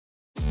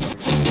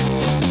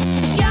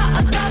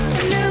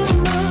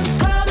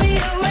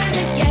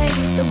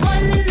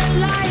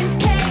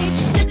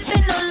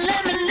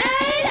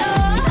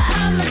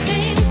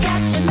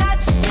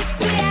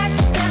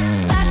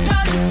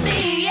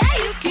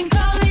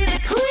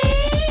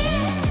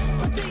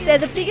They're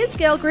the biggest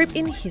girl group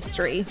in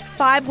history.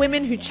 5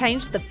 women who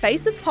changed the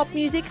face of pop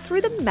music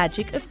through the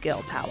magic of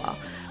girl power.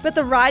 But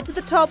the ride to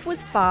the top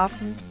was far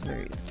from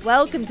smooth.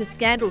 Welcome to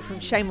Scandal from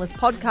Shameless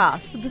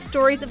Podcast, the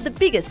stories of the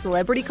biggest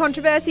celebrity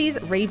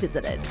controversies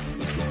revisited.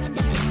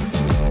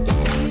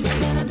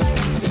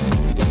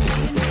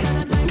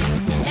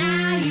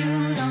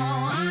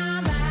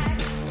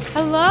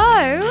 Hello.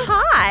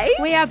 Hi.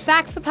 We are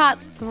back for part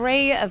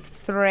 3 of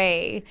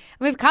 3.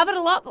 We've covered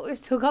a lot, but we've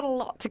still got a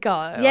lot to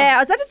go. Yeah, I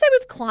was about to say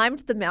we've climbed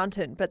the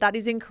mountain, but that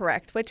is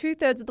incorrect. We're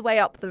 2/3 of the way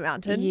up the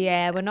mountain.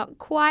 Yeah, we're not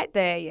quite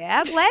there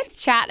yet. Let's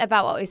chat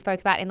about what we spoke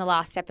about in the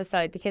last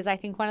episode, because I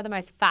think one of the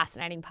most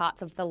fascinating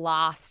parts of the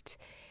last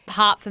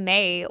part for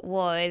me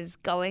was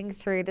going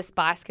through the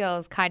Spice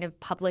Girls' kind of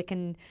public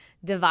and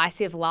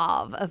divisive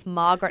love of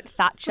Margaret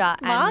Thatcher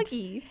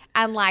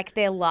and like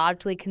their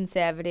largely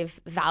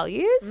conservative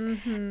values.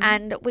 Mm-hmm.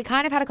 And we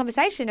kind of had a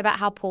conversation about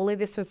how poorly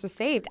this was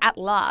received at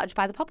large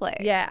by the public.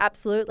 Yeah,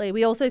 absolutely.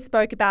 We also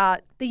spoke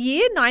about the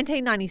year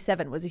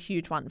 1997 was a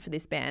huge one for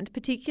this band,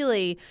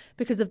 particularly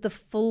because of the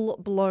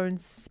full-blown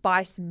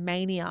Spice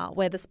mania,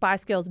 where the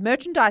Spice Girls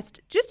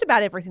merchandised just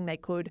about everything they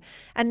could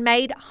and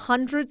made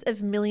hundreds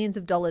of millions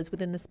of dollars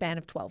within the span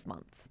of 12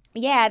 months.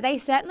 Yeah, they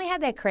certainly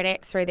had their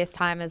critics through this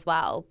time as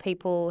well.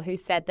 People who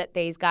said that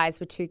these guys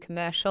were too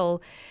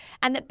commercial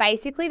and that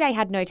basically they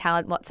had no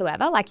talent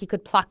whatsoever. Like, you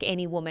could pluck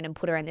any woman and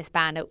put her in this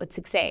band, it would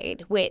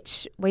succeed,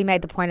 which we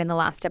made the point in the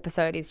last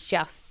episode is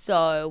just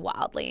so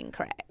wildly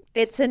incorrect.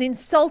 It's an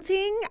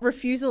insulting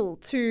refusal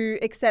to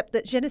accept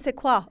that je ne sais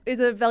quoi is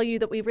a value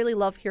that we really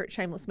love here at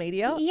Shameless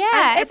Media. Yeah.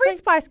 And every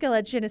Spice Girl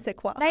had je ne sais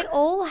quoi. They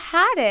all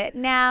had it.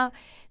 Now,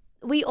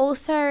 we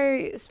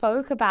also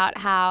spoke about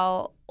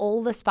how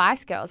all the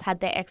Spice Girls had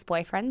their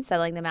ex-boyfriends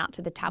selling them out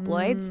to the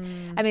tabloids.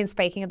 I mean,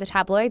 speaking of the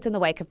tabloids, in the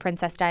wake of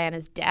Princess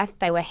Diana's death,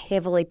 they were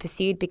heavily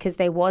pursued because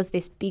there was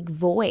this big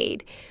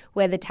void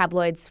where the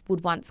tabloids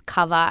would once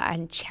cover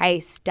and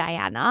chase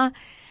Diana.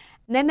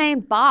 And then they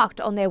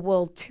embarked on their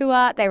world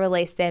tour. They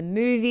released their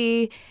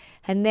movie.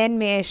 And then,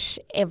 Mish,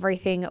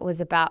 everything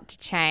was about to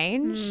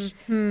change.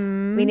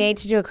 Mm-hmm. We need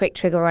to do a quick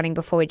trigger warning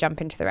before we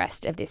jump into the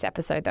rest of this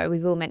episode, though. We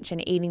will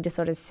mention eating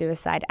disorders,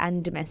 suicide,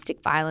 and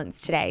domestic violence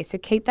today. So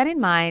keep that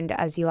in mind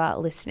as you are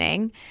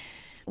listening.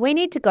 We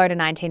need to go to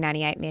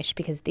 1998, Mish,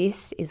 because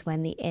this is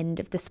when the end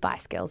of the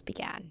Spice Girls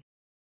began.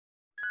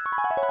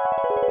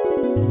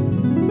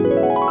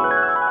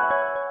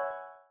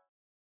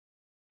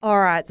 All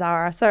right,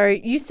 Zara. So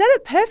you said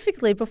it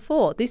perfectly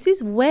before. This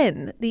is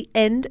when the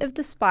end of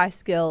the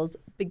Spice Girls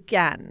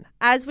began.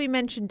 As we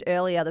mentioned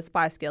earlier, the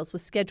Spice Girls were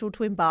scheduled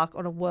to embark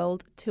on a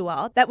world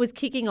tour that was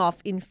kicking off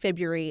in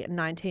February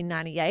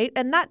 1998,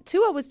 and that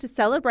tour was to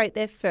celebrate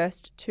their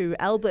first 2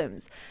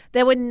 albums.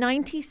 There were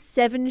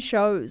 97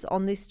 shows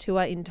on this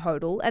tour in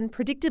total, and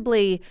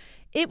predictably,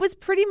 it was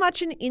pretty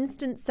much an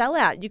instant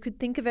sellout. You could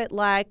think of it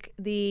like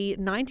the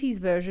 90s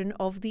version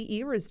of the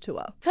Eras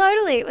tour.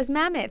 Totally. It was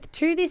mammoth.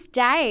 To this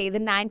day, the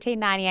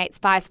 1998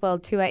 Spice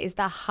World Tour is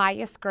the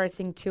highest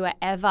grossing tour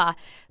ever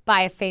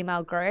by a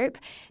female group.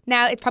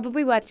 Now, it's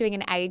probably worth doing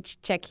an age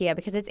check here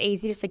because it's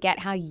easy to forget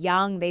how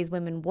young these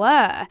women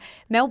were.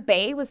 Mel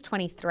B was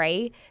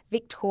 23,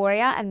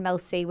 Victoria and Mel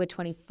C were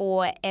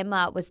 24,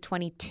 Emma was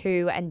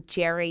 22, and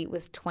Jerry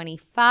was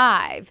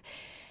 25.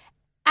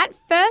 At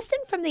first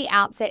and from the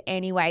outset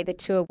anyway, the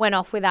tour went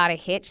off without a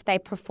hitch. They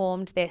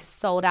performed their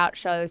sold-out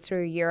shows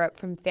through Europe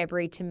from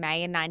February to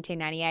May in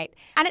 1998.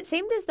 And it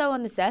seemed as though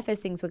on the surface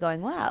things were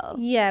going well.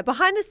 Yeah,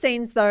 behind the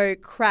scenes though,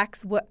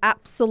 cracks were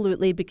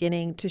absolutely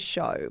beginning to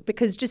show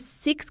because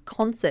just 6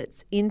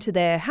 concerts into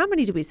their, how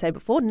many did we say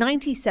before?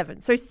 97.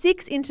 So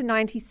 6 into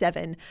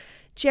 97,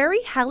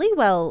 Geri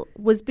Halliwell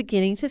was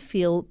beginning to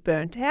feel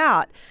burnt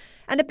out.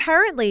 And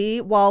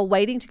apparently, while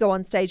waiting to go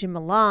on stage in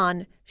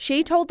Milan,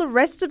 she told the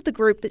rest of the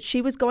group that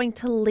she was going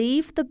to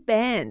leave the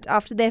band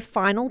after their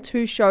final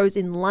 2 shows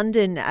in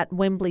London at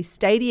Wembley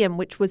Stadium,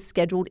 which was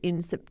scheduled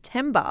in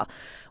September.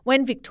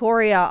 When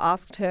Victoria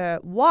asked her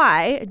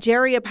why,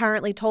 Geri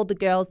apparently told the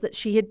girls that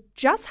she had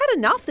just had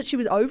enough, that she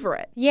was over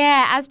it.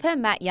 Yeah, as per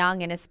Matt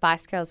Young in a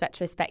Spice Girls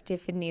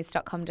retrospective for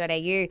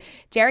news.com.au,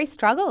 Geri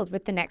struggled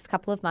with the next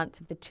couple of months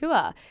of the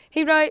tour.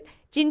 He wrote,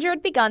 Ginger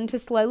had begun to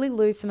slowly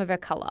lose some of her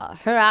colour.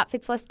 Her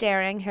outfit's less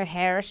daring, her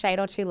hair a shade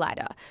or 2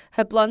 lighter.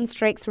 Her blonde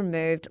streaks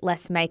removed,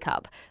 less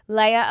makeup.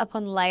 Layer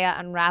upon layer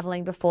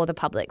unravelling before the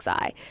public's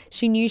eye.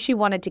 She knew she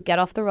wanted to get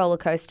off the roller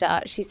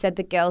coaster. She said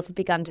the girls had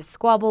begun to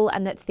squabble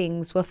and that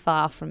things were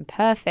far from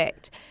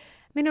perfect.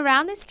 I mean,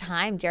 around this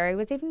time, Geri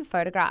was even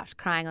photographed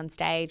crying on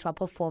stage while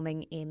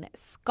performing in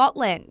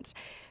Scotland.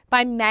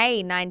 By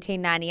May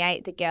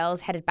 1998, the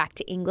girls headed back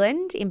to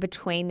England in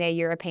between their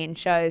European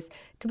shows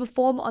to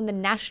perform on the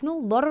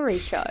National Lottery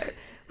Show.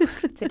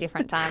 It's a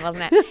different time,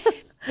 wasn't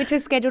it? Which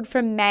was scheduled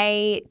for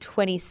May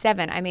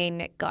 27. I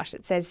mean, gosh,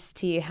 it says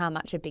to you how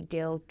much a big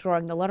deal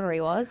drawing the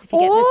lottery was if you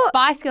get the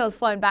Spice Girls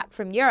flown back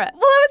from Europe.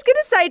 Well, I was going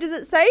to say, does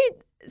it say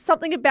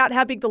something about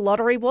how big the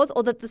lottery was,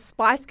 or that the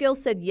Spice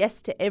Girls said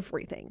yes to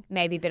everything?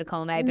 Maybe a bit of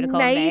column A, a bit of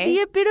column B.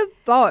 Maybe a bit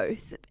of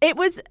both. It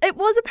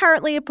was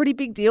apparently a pretty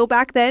big deal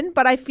back then,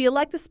 but I feel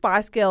like the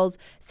Spice Girls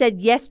said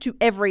yes to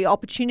every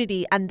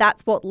opportunity, and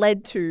that's what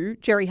led to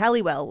Geri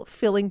Halliwell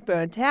feeling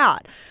burnt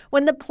out.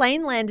 When the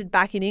plane landed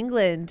back in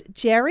England,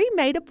 Geri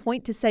made a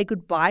point to say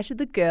goodbye to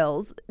the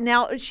girls.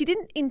 Now, she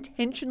didn't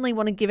intentionally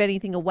want to give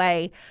anything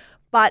away,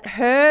 but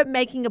her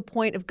making a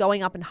point of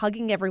going up and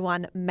hugging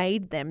everyone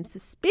made them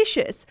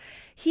suspicious.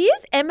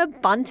 Here's Emma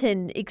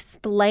Bunton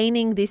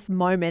explaining this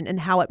moment and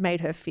how it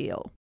made her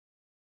feel.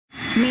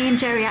 Me and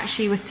Geri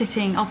actually were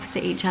sitting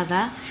opposite each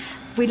other.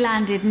 We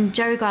landed and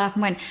Geri got up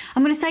and went,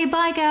 "I'm going to say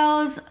bye,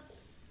 girls.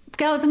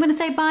 Girls, I'm going to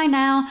say bye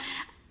now."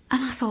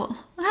 And I thought, well,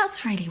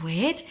 that's really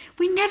weird.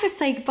 We never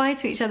say goodbye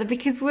to each other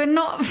because we're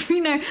not,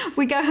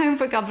 we go home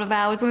for a couple of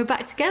hours and we're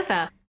back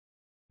together.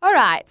 All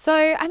right. So,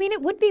 I mean,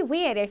 it would be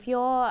weird if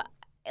you're,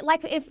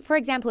 like, for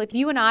example, if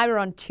you and I were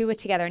on tour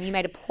together and you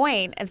made a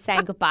point of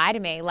saying goodbye to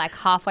me, like,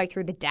 halfway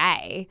through the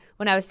day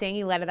when I was seeing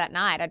you later that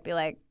night, I'd be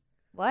like,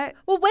 what?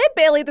 Well, we're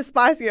barely the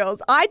Spice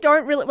Girls. we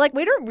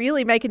don't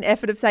really make an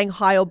effort of saying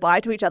hi or bye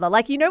to each other.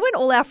 Like, when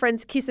all our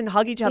friends kiss and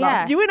hug each other,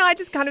 Yeah. you and I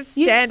just kind of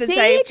You stand and see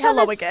say each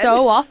hello other again.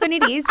 so often,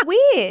 it is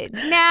weird.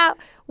 Now,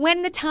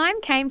 when the time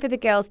came for the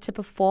girls to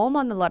perform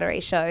on the lottery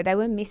show, they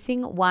were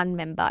missing one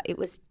member. It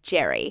was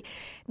Geri.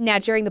 Now,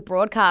 during the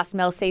broadcast,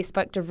 Mel C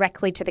spoke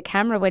directly to the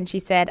camera when she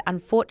said,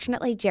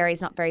 "Unfortunately,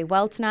 Geri's not very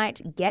well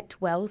tonight. Get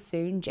well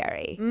soon,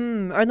 Geri."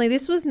 Only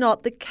this was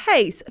not the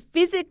case.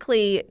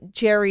 Physically,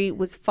 Geri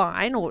was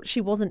fine, or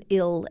she wasn't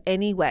ill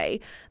anyway.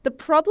 The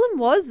problem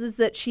was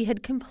that she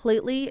had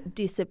completely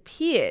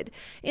disappeared.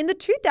 In the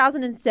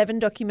 2007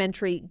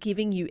 documentary,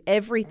 Giving You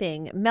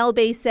Everything, Mel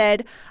B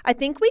said, "I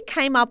think we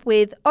came up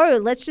with,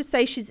 let's just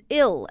say she's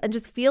ill and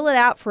just feel it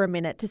out for a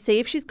minute to see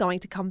if she's going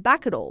to come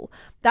back at all.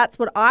 That's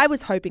what I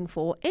was hoping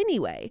for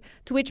anyway."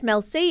 To which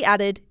Mel C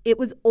added, "It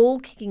was all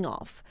kicking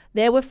off.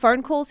 There were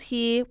phone calls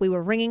here. We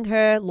were ringing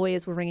her.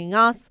 Lawyers were ringing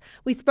us.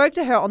 We spoke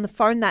to her on the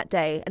phone that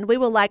day and we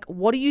were like,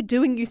 'What are you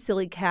doing, you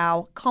silly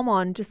cow? Come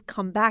on, just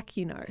come back,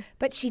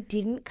 But she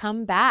didn't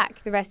come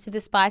back. The rest of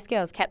the Spice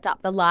Girls kept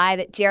up the lie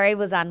that Geri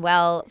was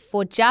unwell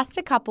for just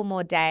a couple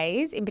more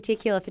days, in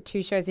particular for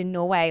 2 shows in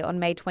Norway on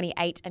May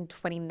 28 and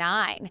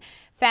 29.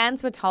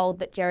 Fans were told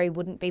that Geri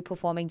wouldn't be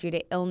performing due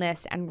to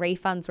illness and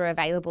refunds were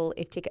available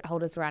if ticket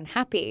holders were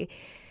unhappy.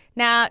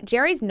 Now,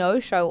 Geri's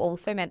no-show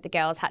also meant the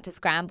girls had to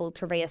scramble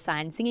to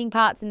reassign singing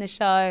parts in the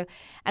show.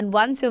 And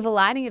one silver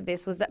lining of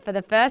this was that for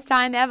the first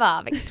time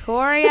ever,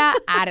 Victoria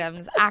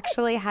Adams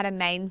actually had a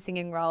main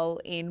singing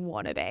role in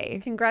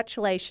Wannabe.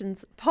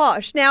 Congratulations,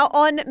 Posh. Now,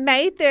 on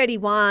May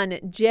 31,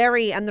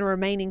 Geri and the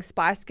remaining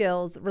Spice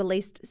Girls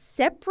released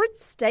separate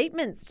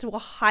statements to a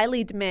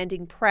highly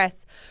demanding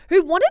press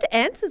who wanted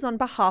answers on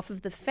behalf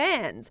of the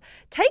fans.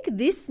 Take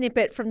this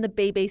snippet from the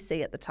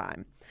BBC at the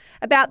time.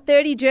 About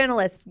 30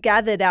 journalists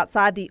gathered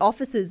outside the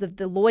offices of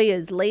the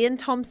lawyers Leanne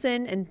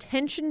Thompson, and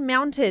tension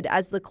mounted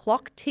as the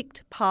clock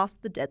ticked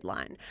past the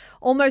deadline.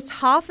 Almost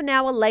half an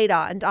hour later,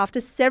 and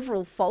after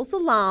several false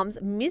alarms,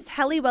 Miss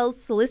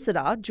Halliwell's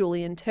solicitor,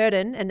 Julian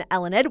Turton, and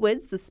Alan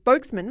Edwards, the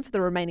spokesman for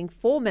the remaining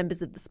 4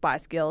 members of the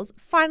Spice Girls,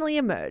 finally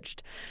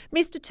emerged.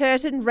 Mr.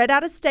 Turton read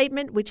out a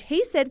statement which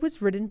he said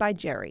was written by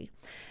Geri.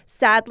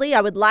 "Sadly,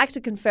 I would like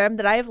to confirm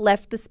that I have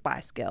left the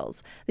Spice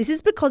Girls. This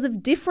is because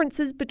of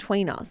differences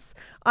between us.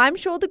 I'm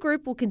sure the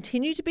group will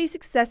continue to be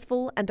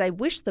successful and I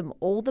wish them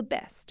all the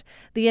best."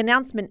 The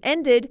announcement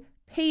ended,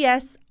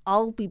 "P.S.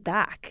 I'll be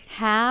back."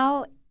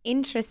 How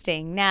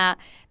interesting. Now,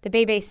 the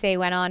BBC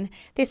went on,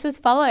 "This was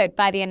followed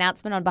by the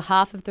announcement on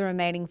behalf of the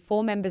remaining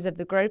 4 members of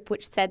the group,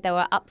 which said they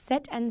were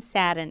upset and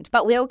saddened,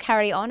 but will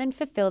carry on and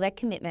fulfill their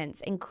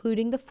commitments,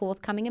 including the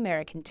forthcoming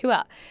American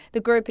tour. The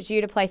group are due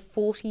to play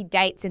 40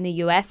 dates in the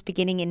US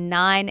beginning in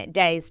 9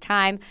 days'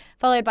 time,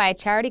 followed by a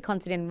charity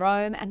concert in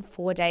Rome and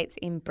 4 dates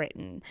in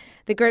Britain."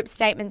 The group's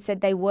statement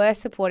said they were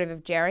supportive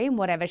of Geri and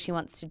whatever she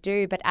wants to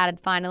do, but added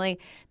finally,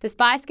 "The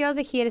Spice Girls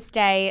are here to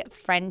stay.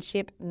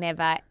 Friendship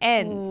never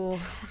ends." Ooh.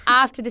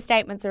 After the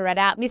statements were read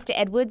out, Mr.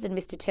 Edwards and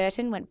Mr.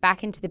 Turton went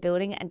back into the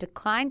building and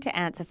declined to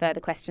answer further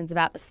questions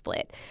about the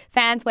split.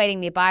 Fans waiting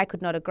nearby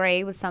could not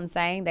agree, with some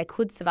saying they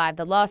could survive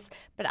the loss,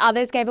 but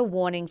others gave a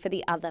warning for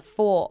the other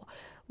 4.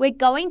 We're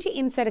going to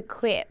insert a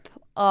clip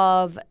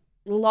of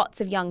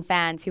lots of young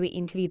fans who were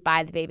interviewed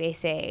by the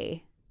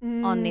BBC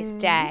on this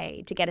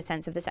day to get a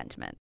sense of the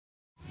sentiment.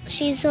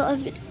 She's sort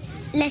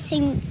of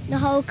letting the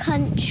whole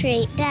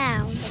country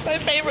down. My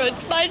favourite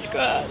Spice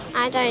Girl.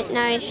 I don't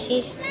know if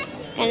she's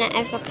going to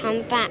ever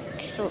come back,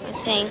 sort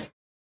of thing.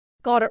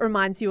 God, it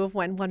reminds you of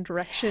when One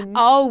Direction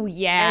Oh,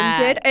 yeah.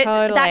 ended.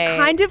 Totally. That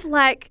kind of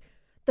like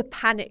the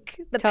panic,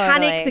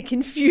 Totally. the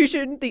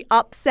confusion, the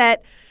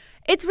upset.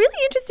 It's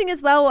really interesting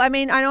as well. I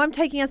mean, I know I'm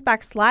taking us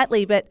back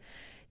slightly, but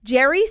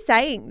Geri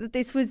saying that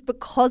this was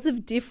because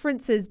of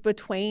differences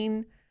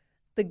between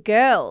the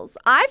girls.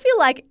 I feel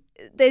like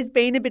there's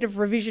been a bit of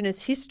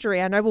revisionist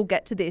history. I know we'll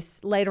get to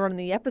this later on in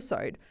the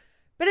episode,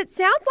 but it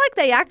sounds like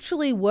they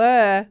actually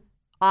were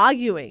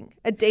arguing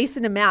a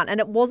decent amount, and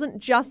it wasn't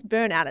just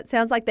burnout. It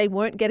sounds like they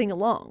weren't getting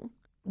along.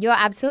 You're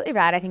absolutely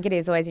right. I think it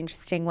is always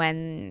interesting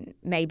when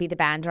maybe the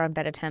band are on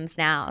better terms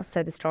now.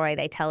 So the story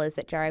they tell is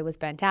that Jerry was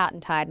burnt out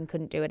and tired and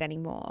couldn't do it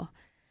anymore.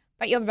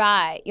 But you're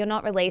right. You're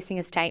not releasing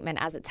a statement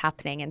as it's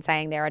happening and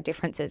saying there are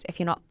differences if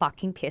you're not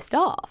fucking pissed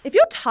off. If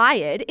you're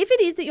tired, if it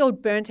is that you're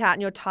burnt out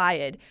and you're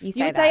tired, you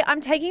would say, that. I'm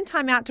taking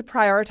time out to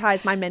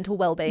prioritize my mental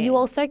well-being. You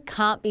also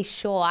can't be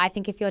sure. I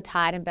think if you're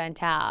tired and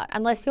burnt out,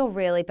 unless you're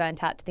really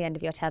burnt out to the end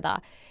of your tether,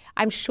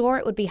 I'm sure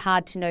it would be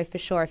hard to know for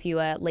sure if you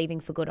were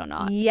leaving for good or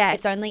not. Yes.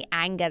 It's only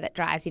anger that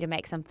drives you to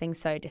make something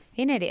so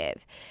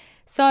definitive.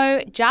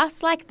 So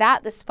just like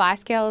that, the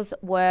Spice Girls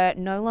were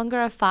no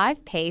longer a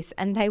 5-piece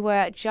and they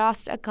were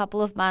just a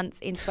couple of months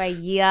into a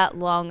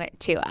year-long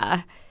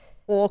tour.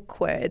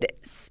 Awkward.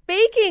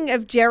 Speaking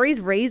of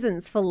Jerry's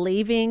reasons for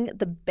leaving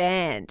the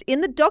band, in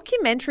the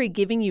documentary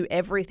Giving You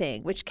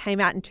Everything, which came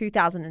out in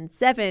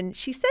 2007,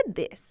 she said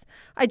this: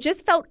 I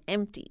just felt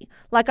empty,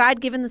 like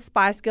I'd given the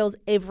Spice Girls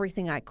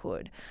everything I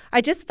could.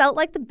 I just felt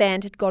like the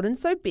band had gotten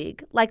so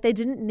big, like they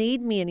didn't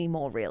need me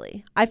anymore,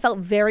 really. I felt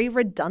very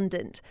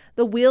redundant.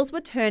 The wheels were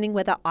turning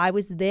whether I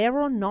was there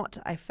or not,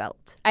 I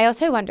felt. I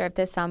also wonder if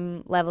there's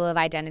some level of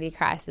identity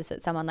crisis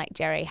that someone like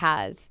Jerry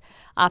has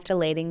after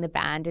leading the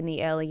band in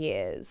the early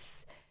years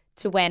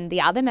to when the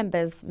other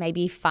members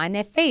maybe find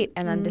their feet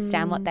and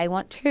understand what they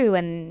want too.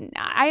 And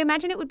I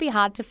imagine it would be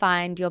hard to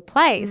find your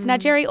place. Now,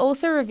 Jerry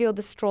also revealed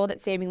the straw that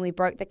seemingly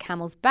broke the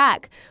camel's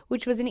back,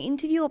 which was an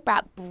interview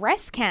about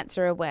breast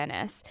cancer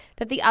awareness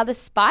that the other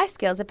Spice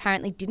Girls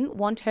apparently didn't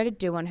want her to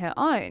do on her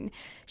own.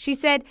 She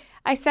said,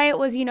 I say it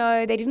was,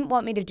 they didn't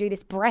want me to do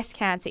this breast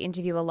cancer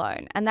interview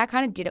alone. And that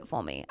kind of did it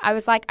for me. I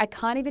was like, I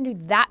can't even do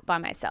that by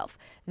myself.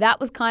 That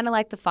was kind of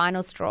like the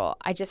final straw.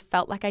 I just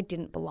felt like I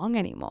didn't belong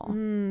anymore.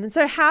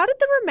 So how did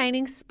the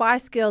remaining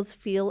Spice Girls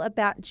feel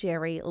about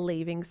Jerry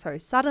leaving so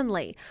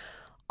suddenly?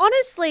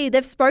 Honestly,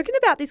 they've spoken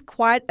about this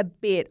quite a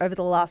bit over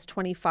the last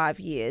 25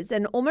 years,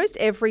 and almost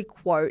every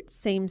quote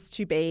seems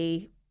to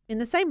be in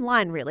the same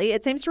line, really.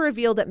 It seems to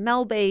reveal that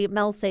Mel B,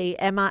 Mel C,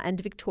 Emma and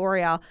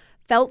Victoria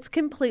felt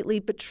completely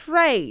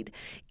betrayed.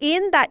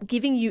 In that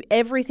Giving You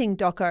Everything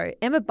doco,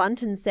 Emma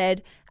Bunton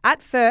said,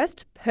 at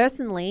first,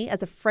 personally,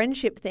 as a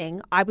friendship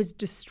thing, I was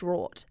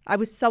distraught. I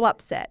was so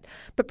upset.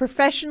 But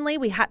professionally,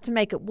 we had to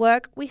make it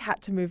work. We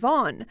had to move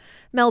on.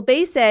 Mel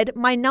B said,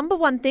 my number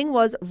one thing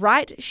was,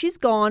 right, she's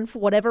gone for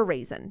whatever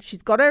reason.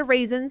 She's got her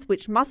reasons,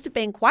 which must have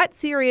been quite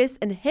serious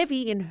and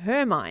heavy in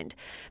her mind.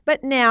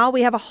 But now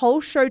we have a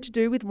whole show to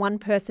do with one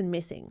person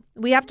missing.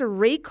 We have to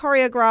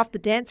re-choreograph the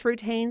dance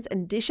routines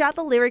and dish out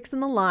the lyrics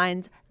and the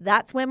lines.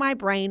 That's where my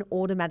brain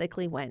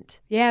automatically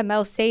went. Yeah,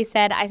 Mel C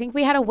said, I think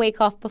we had a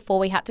week off before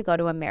we had to go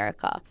to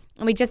America.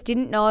 And we just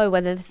didn't know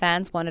whether the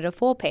fans wanted a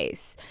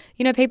 4-piece.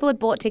 People had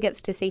bought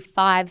tickets to see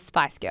 5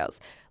 Spice Girls.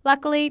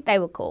 Luckily, they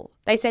were cool.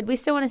 They said, we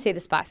still want to see the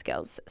Spice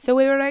Girls. So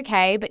we were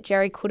okay, but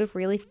Jerry could have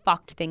really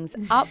fucked things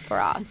up for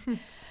us.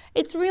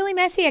 It's really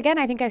messy. Again,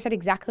 I think I said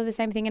exactly the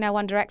same thing in our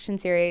One Direction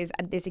series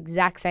at this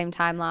exact same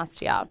time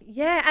last year.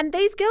 Yeah, and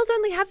these girls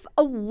only have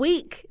a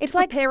week to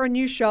prepare a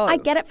new show. I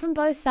get it from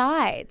both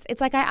sides.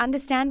 It's like I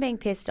understand being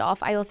pissed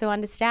off. I also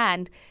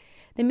understand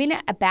the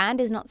minute a band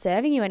is not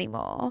serving you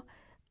anymore,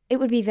 it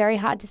would be very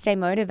hard to stay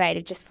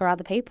motivated just for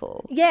other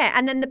people. Yeah,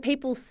 and then the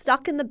people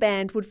stuck in the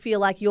band would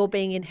feel like you're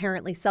being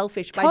inherently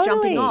selfish by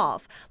jumping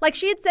off. Like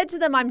she had said to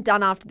them, I'm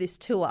done after this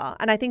tour.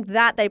 And I think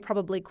that they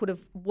probably could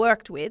have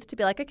worked with to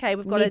be like, okay,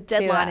 we've got a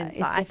deadline in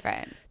sight. It's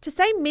different. To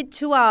say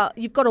mid-tour,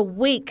 you've got a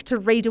week to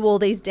redo all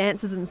these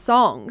dances and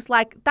songs,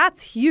 like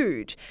that's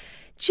huge.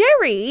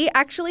 Jerry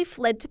actually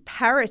fled to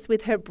Paris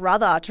with her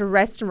brother to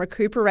rest and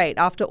recuperate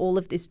after all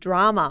of this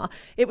drama.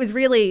 It was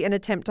really an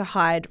attempt to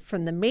hide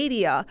from the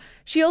media.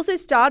 She also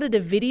started a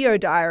video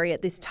diary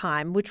at this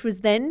time, which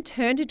was then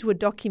turned into a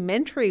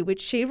documentary, which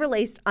she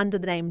released under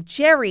the name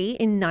Jerry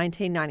in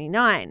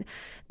 1999.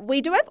 We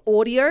do have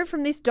audio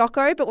from this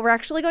doco, but we're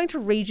actually going to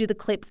read you the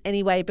clips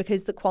anyway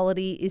because the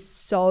quality is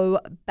so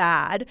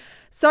bad.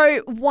 So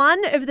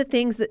one of the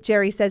things that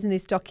Jerry says in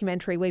this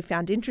documentary we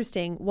found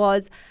interesting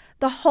was,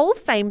 the whole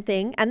fame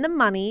thing and the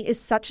money is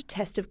such a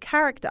test of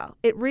character.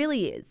 It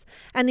really is.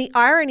 And the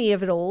irony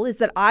of it all is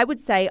that I would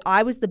say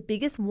I was the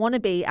biggest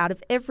wannabe out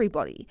of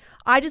everybody.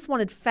 I just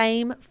wanted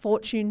fame,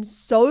 fortune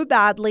so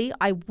badly,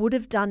 I would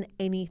have done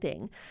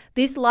anything.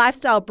 This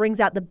lifestyle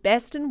brings out the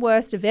best and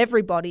worst of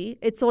everybody.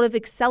 It sort of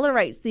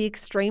accelerates the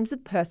extremes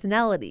of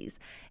personalities.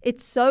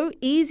 It's so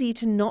easy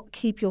to not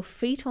keep your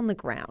feet on the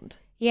ground.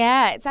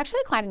 Yeah, it's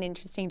actually quite an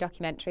interesting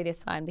documentary,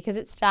 this one, because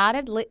it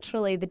started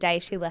literally the day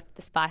she left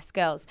the Spice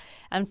Girls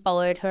and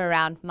followed her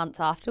around months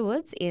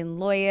afterwards in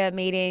lawyer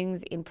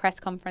meetings, in press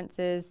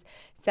conferences,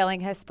 selling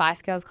her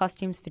Spice Girls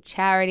costumes for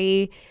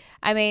charity.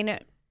 I mean,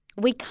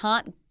 we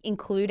can't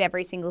include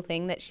every single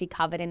thing that she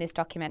covered in this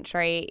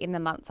documentary in the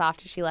months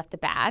after she left the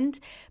band,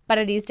 but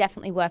it is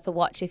definitely worth a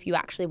watch if you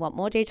actually want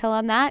more detail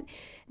on that.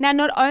 Now,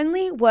 not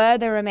only were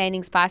the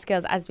remaining Spice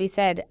Girls, as we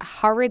said,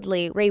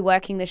 hurriedly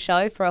reworking the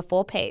show for a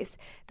four-piece,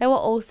 they were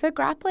also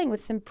grappling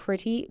with some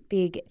pretty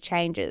big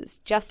changes.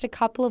 Just a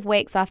couple of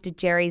weeks after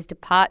Geri's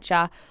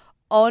departure,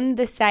 on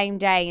the same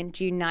day in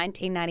June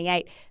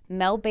 1998,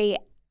 Mel B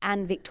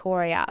and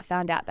Victoria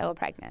found out they were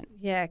pregnant.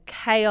 Yeah,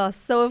 chaos.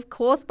 So, of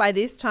course, by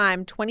this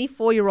time,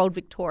 24-year-old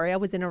Victoria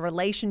was in a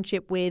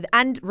relationship with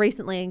and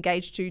recently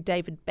engaged to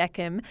David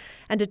Beckham,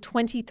 and a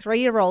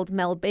 23-year-old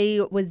Mel B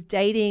was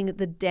dating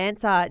the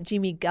dancer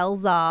Jimmy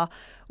Gelzar.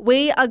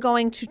 We are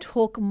going to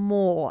talk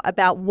more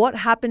about what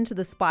happened to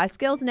the Spice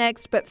Girls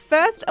next, but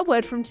first, a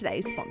word from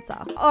today's sponsor.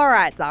 All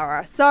right,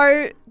 Zara.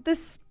 So the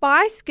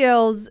Spice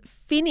Girls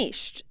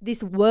finished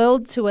this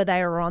world tour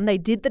they were on. They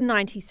did the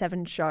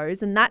 97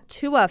 shows, and that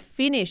tour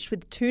finished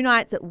with 2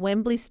 nights at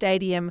Wembley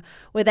Stadium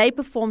where they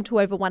performed to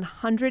over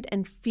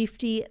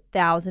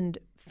 150,000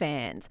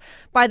 fans.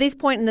 By this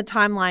point in the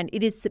timeline,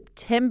 it is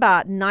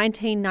September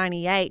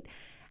 1998.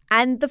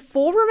 And the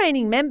 4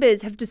 remaining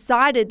members have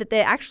decided that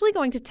they're actually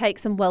going to take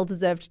some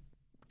well-deserved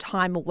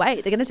time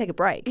away. They're going to take a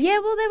break. Yeah,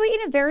 well, they were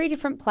in a very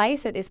different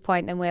place at this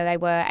point than where they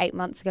were 8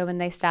 months ago when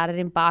they started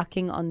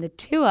embarking on the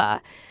tour.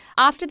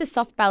 After the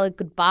soft ballad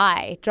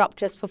Goodbye dropped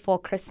just before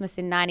Christmas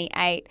in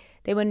 98,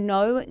 there were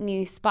no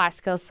new Spice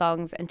Girls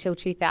songs until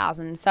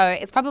 2000. So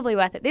it's probably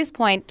worth at this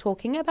point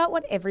talking about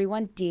what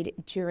everyone did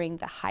during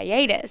the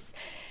hiatus.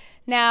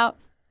 Now,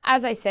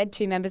 as I said,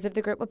 2 members of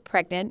the group were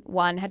pregnant,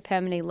 1 had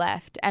permanently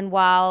left, and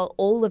while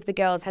all of the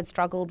girls had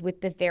struggled with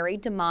the very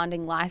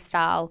demanding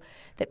lifestyle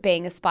that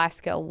being a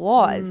Spice Girl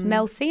was,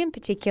 Mel C in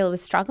particular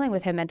was struggling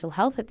with her mental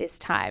health at this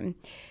time.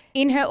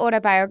 In her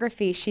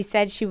autobiography, she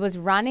said she was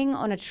running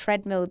on a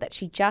treadmill that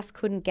she just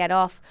couldn't get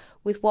off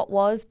with what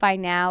was by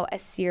now a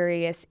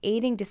serious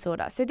eating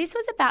disorder. So this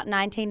was about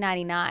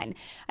 1999.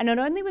 And not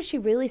only was she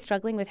really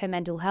struggling with her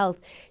mental health,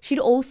 she'd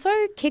also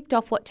kicked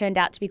off what turned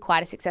out to be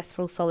quite a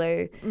successful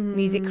solo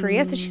music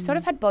career. So she sort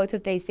of had both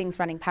of these things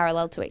running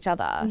parallel to each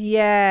other.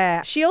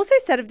 Yeah. She also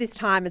said of this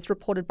time, as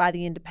reported by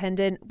The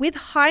Independent, with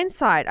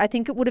hindsight, I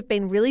think it would have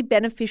been really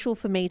beneficial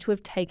for me to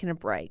have taken a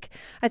break.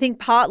 I think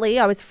partly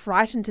I was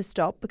frightened to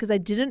stop because I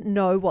didn't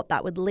know what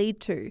that would lead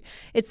to.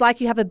 It's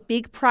like you have a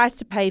big price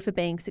to pay for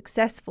being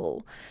successful.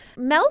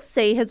 Mel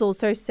C has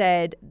also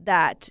said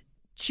that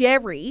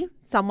Geri,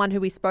 someone who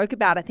we spoke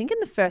about, I think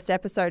in the first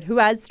episode, who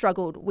has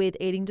struggled with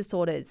eating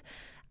disorders,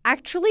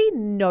 actually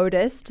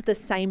noticed the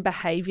same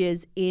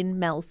behaviours in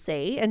Mel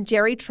C, and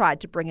Geri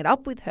tried to bring it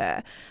up with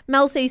her.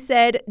 Mel C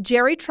said,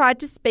 "Geri tried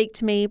to speak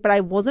to me, but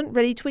I wasn't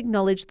ready to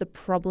acknowledge the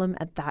problem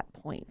at that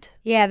point."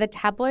 Yeah, the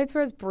tabloids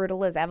were as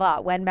brutal as ever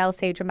when Mel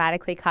C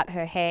dramatically cut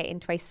her hair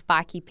into a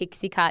spiky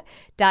pixie cut,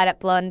 dyed it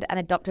blonde, and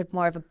adopted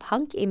more of a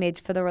punk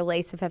image for the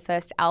release of her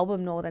first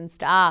album, Northern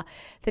Star.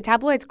 The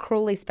tabloids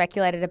cruelly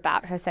speculated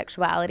about her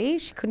sexuality.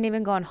 She couldn't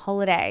even go on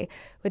holiday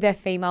with her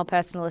female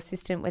personal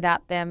assistant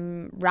without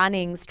them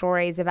running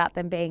stories about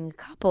them being a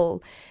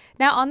couple.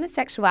 Now, on the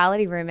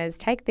sexuality rumours,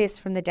 take this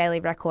from the Daily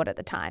Record at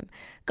the time.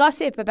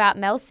 Gossip about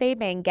Mel C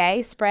being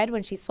gay spread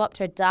when she swapped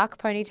her dark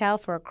ponytail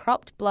for a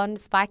cropped blonde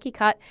spiky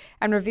cut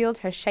and revealed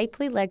her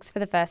shapely legs for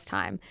the first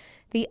time.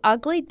 The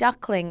ugly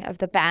duckling of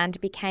the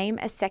band became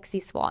a sexy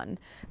swan,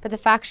 but the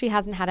fact she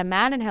hasn't had a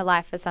man in her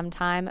life for some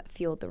time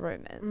fueled the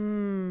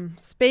rumours.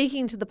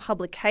 Speaking to the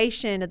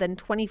publication, then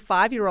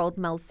 25-year-old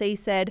Mel C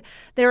said,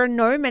 "There are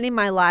no men in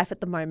my life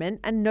at the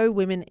moment and no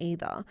women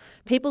either.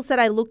 People said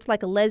I looked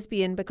like a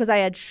lesbian because I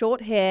had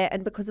short hair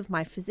and because of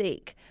my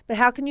physique. But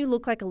how can you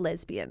look like a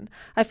lesbian?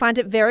 I find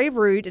it very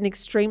rude and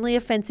extremely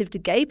offensive to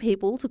gay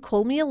people to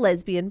call me a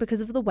lesbian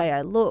because of the way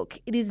I look.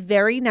 It is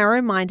very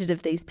narrow-minded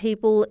of these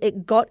people.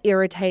 It got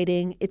irritating.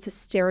 It's a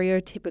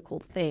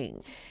stereotypical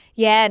thing."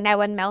 Yeah, now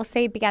when Mel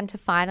C began to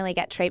finally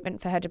get treatment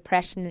for her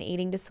depression and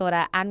eating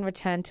disorder and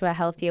return to a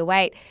healthier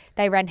weight,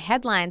 they ran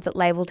headlines that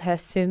labelled her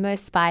Sumo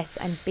Spice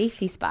and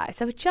Beefy Spice.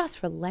 So it's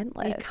just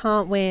relentless. You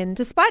can't win.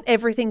 Despite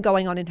everything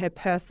going on in her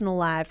personal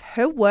life,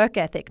 her work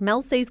ethic,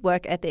 Mel C's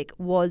work ethic,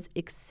 was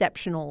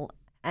exceptional.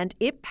 And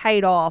it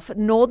paid off.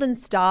 Northern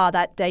Star,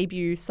 that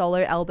debut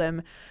solo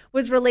album,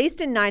 was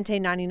released in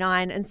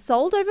 1999 and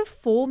sold over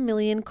 4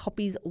 million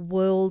copies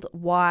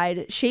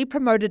worldwide. She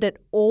promoted it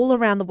all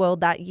around the world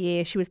that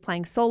year. She was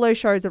playing solo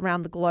shows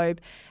around the globe,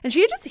 and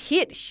she just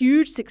hit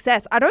huge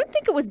success. I don't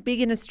think it was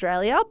big in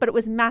Australia, but it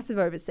was massive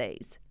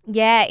overseas.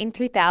 Yeah, in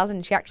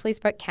 2000, she actually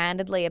spoke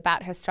candidly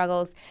about her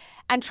struggles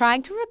and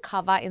trying to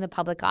recover in the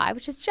public eye,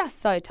 which is just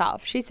so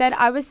tough. She said,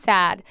 "I was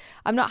sad.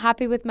 I'm not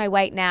happy with my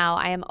weight now.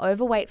 I am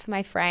overweight for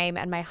my frame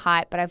and my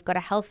height, but I've got a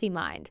healthy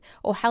mind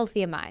or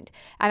healthier mind.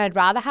 And I'd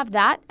rather have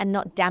that and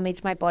not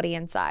damage my body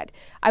inside.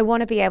 I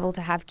want to be able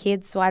to have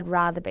kids, so I'd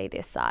rather be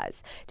this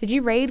size." Did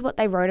you read what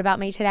they wrote about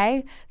me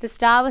today? The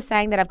Star was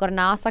saying that I've got an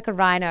ass like a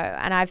rhino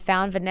and I've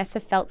found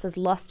Vanessa Feltz's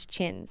lost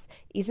chins.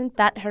 Isn't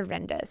that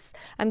horrendous?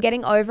 I'm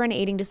getting over an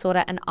eating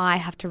disorder and I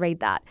have to read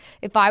that.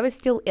 If I was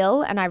still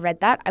ill and I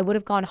read that, I would have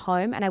have gone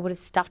home and I would have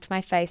stuffed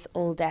my face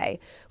all day.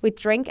 With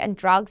drink and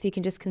drugs, you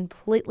can just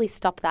completely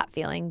stop that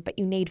feeling, but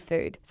you need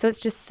food. So it's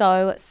just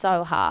so,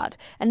 so hard.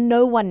 And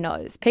no one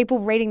knows. People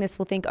reading this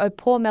will think, oh,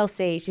 poor Mel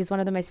C. She's one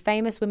of the most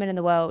famous women in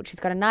the world. She's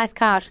got a nice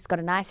car. She's got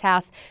a nice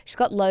house. She's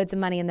got loads of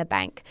money in the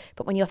bank.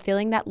 But when you're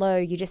feeling that low,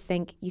 you just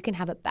think you can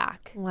have it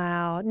back.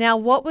 Wow. Now,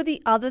 what were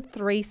the other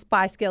three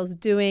Spice Girls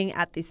doing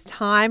at this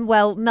time?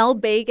 Well, Mel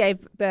B gave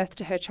birth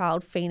to her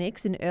child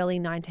Phoenix in early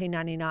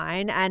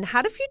 1999 and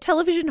had a few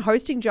television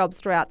hosting jobs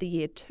throughout the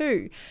year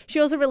too. She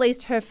also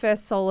released her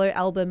first solo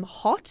album,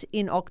 Hot,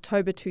 in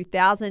October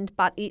 2000,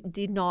 but it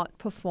did not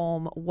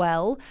perform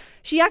well.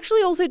 She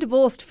actually also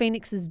divorced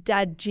Phoenix's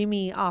dad,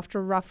 Jimmy,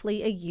 after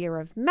roughly a year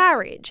of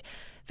marriage.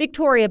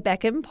 Victoria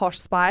Beckham, Posh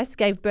Spice,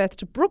 gave birth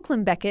to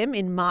Brooklyn Beckham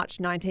in March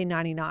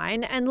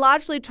 1999 and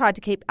largely tried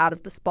to keep out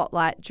of the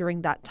spotlight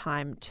during that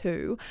time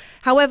too.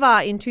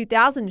 However, in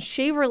 2000,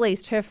 she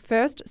released her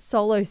first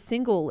solo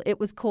single. It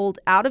was called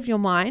Out of Your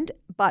Mind,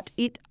 but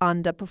it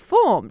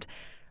underperformed.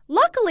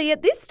 Luckily,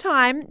 at this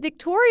time,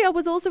 Victoria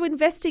was also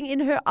investing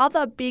in her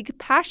other big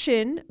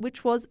passion,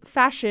 which was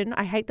fashion.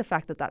 I hate the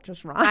fact that that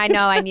just rhymed. I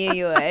know, I knew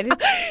you would.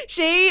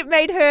 She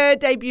made her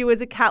debut as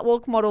a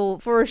catwalk model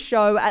for a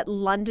show at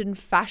London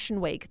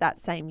Fashion Week that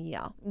same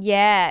year.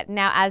 Yeah.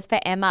 Now, as for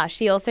Emma,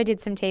 she also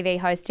did some TV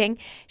hosting.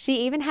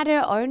 She even had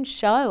her own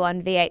show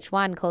on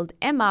VH1 called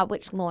Emma,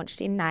 which launched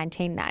in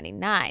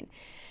 1999.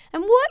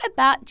 And what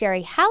about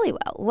Geri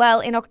Halliwell? Well,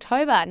 in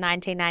October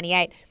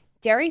 1998,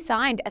 Geri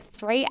signed a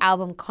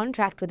 3-album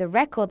contract with a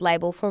record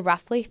label for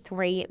roughly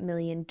 $3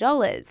 million.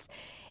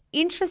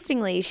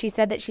 Interestingly, she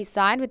said that she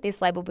signed with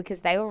this label because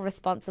they were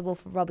responsible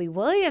for Robbie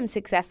Williams'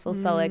 successful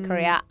solo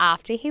career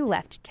after he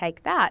left to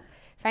Take That.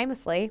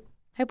 Famously,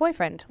 her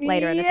boyfriend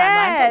later in the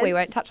timeline, but we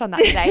won't touch on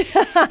that today.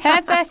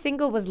 Her first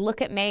single was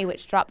Look at Me,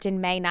 which dropped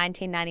in May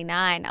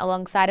 1999,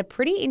 alongside a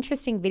pretty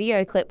interesting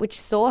video clip which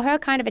saw her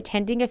kind of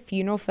attending a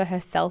funeral for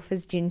herself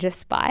as Ginger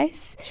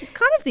Spice. She's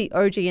kind of the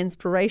OG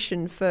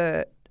inspiration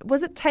for...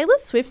 Was it Taylor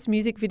Swift's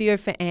music video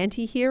for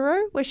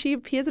Anti-Hero where she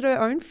appears at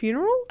her own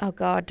funeral? Oh,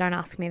 God, don't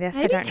ask me this.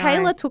 Maybe I don't know.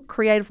 Taylor took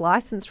creative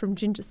license from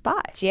Ginger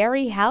Spice.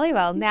 Geri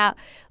Halliwell. Now,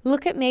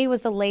 Look at Me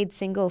was the lead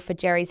single for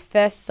Geri's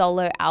first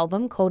solo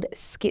album called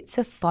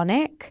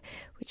Schizophonic,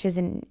 which is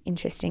an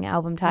interesting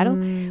album title,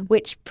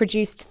 which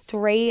produced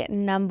 3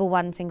 number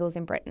 1 singles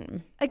in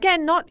Britain.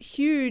 Again, not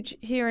huge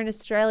here in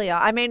Australia.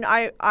 I mean,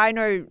 I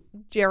know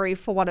Geri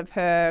for one of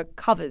her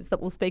covers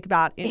that we'll speak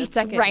about in a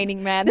second. It's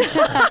Raining Man.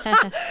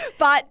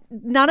 But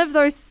none of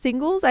those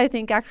singles, I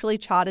think, actually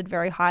charted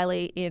very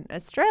highly in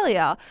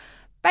Australia.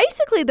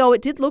 Basically, though,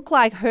 it did look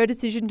like her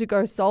decision to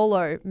go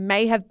solo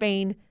may have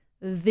been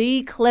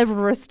the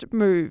cleverest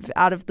move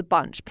out of the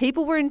bunch.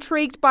 People were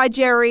intrigued by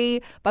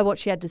Geri, by what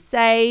she had to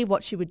say,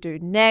 what she would do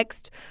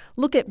next.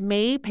 Look at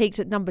Me peaked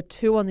at number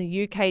 2 on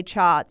the UK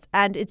charts,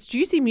 and its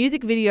juicy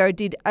music video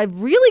did a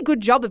really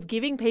good job of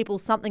giving people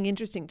something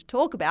interesting to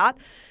talk about.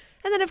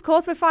 And then, of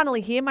course, we're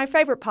finally here. My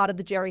favourite part of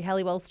the Geri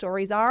Halliwell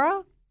story,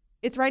 Zara.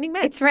 It's Raining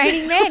Men. It's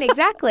Raining Men,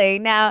 exactly.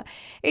 Now,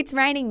 It's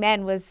Raining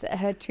Men was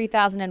her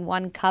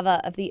 2001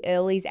 cover of the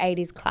early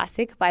 80s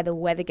classic by the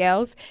Weather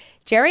Girls.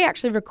 Geri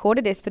actually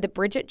recorded this for the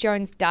Bridget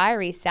Jones'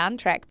 Diary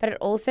soundtrack, but it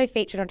also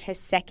featured on her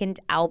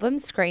second album,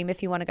 Scream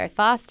If You Want to Go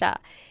Faster.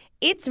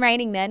 It's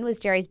Raining Men was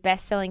Geri's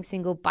best-selling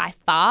single by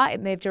far. It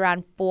moved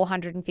around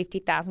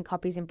 450,000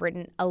 copies in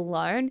Britain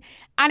alone,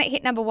 and it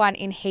hit number 1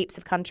 in heaps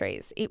of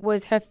countries. It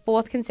was her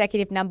 4th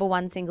consecutive number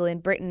 1 single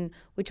in Britain,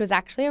 which was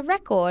actually a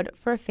record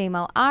for a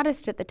female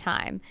artist at the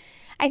time.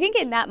 I think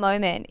in that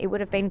moment, it would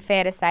have been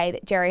fair to say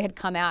that Geri had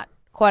come out,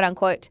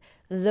 quote-unquote,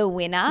 the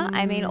winner.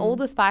 I mean, all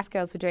the Spice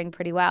Girls were doing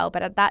pretty well,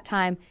 but at that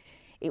time,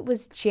 it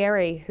was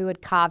Geri who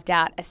had carved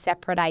out a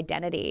separate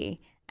identity.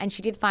 And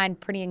she did find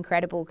pretty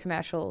incredible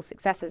commercial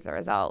success as a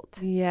result.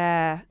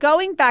 Yeah.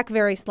 Going back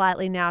very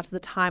slightly now to the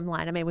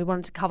timeline, I mean, we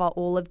wanted to cover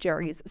all of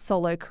Geri's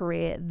solo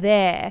career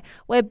there.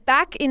 We're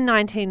back in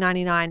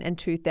 1999 and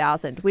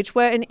 2000, which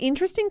were an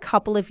interesting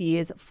couple of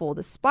years for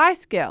the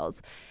Spice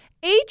Girls.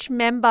 Each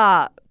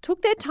member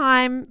took their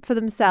time for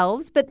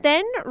themselves, but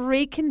then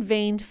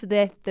reconvened for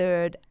their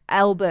third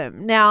album.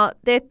 Now,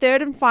 their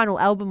third and final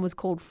album was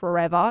called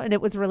Forever, and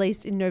it was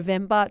released in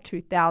November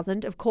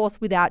 2000, of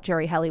course, without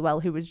Geri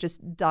Halliwell, who was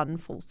just done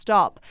full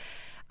stop.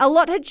 A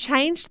lot had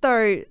changed,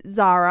 though,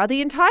 Zara.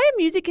 The entire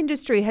music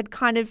industry had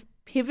kind of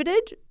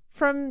pivoted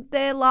from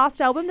their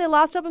last album. Their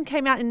last album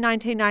came out in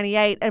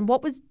 1998, and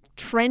what was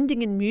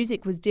trending in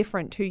music was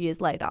different 2 years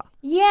later.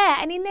 Yeah,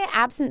 and in their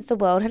absence, the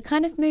world had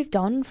kind of moved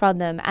on from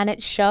them, and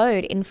it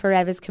showed in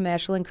Forever's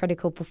commercial and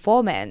critical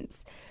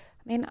performance.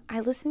 I mean, I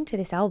listened to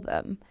this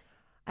album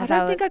as I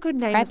don't think I could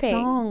name prepping. a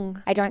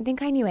song. I don't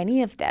think I knew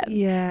any of them,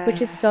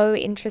 which is so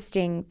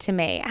interesting to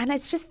me. And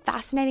it's just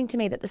fascinating to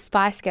me that the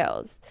Spice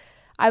Girls,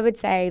 I would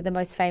say the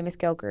most famous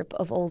girl group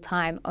of all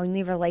time,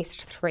 only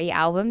released 3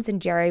 albums and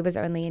Geri was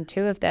only in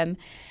 2 of them.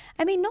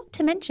 I mean, not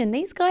to mention,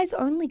 these guys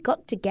only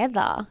got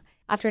together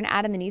after an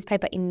ad in the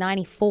newspaper in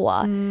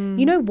 94.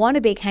 You know,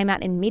 Wannabe came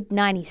out in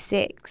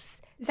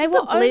mid-96. They is were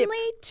a blip.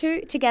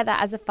 only together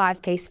as a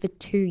 5-piece for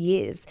 2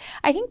 years.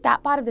 I think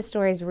that part of the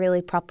story has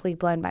really properly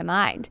blown my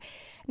mind.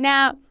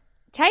 Now,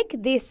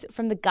 take this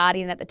from The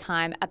Guardian at the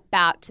time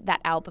about that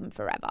album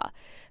Forever.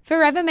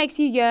 Forever makes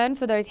you yearn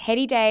for those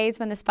heady days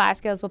when the Spice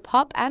Girls were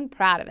pop and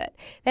proud of it.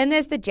 Then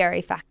there's the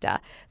Jerry factor.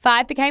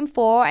 5 became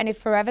 4, and if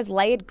Forever's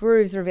layered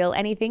grooves reveal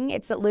anything,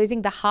 it's that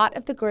losing the heart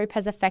of the group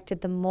has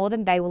affected them more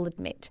than they will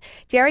admit.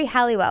 Jerry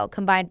Halliwell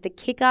combined the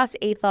kick-ass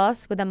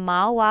ethos with a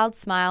mile-wild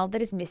smile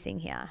that is missing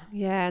here.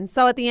 Yeah, and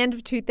so at the end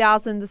of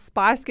 2000, the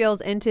Spice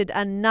Girls entered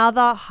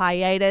another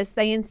hiatus.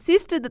 They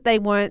insisted that they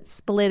weren't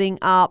splitting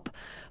up,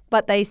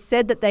 but they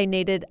said that they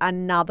needed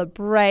another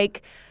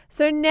break.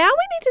 So now we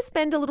need to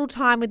spend a little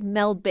time with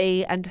Mel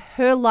B and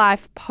her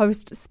life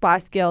post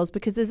Spice Girls,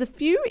 because there's a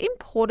few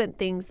important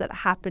things that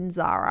happened,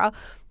 Zara.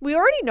 We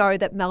already know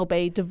that Mel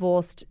B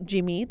divorced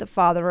Jimmy, the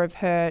father of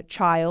her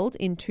child,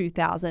 in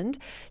 2000.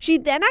 She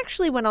then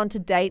actually went on to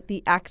date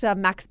the actor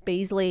Max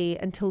Beasley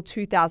until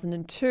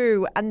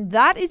 2002, and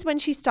that is when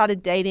she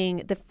started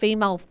dating the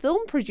female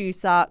film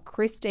producer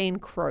Christine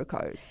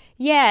Crocos.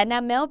 Yeah,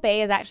 now Mel B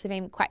has actually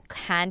been quite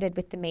candid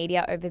with the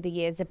media over the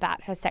years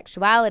about her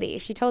sexuality.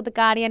 She told The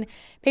Guardian,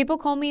 "People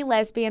call me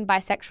lesbian,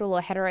 bisexual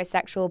or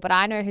heterosexual, but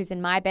I know who's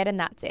in my bed and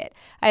that's it.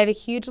 I have a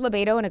huge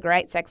libido and a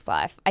great sex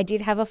life. I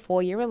did have a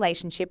 4-year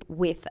relationship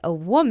with a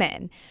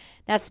woman."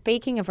 Now,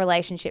 speaking of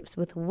relationships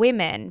with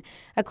women,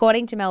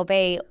 according to Mel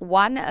B,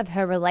 one of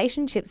her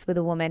relationships with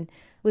a woman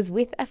was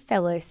with a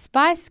fellow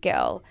Spice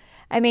Girl.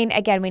 I mean,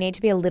 again, we need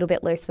to be a little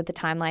bit loose with the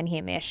timeline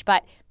here, Mish,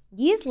 but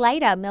years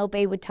later, Mel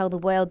B would tell the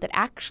world that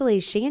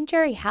actually she and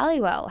Jerry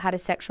Halliwell had a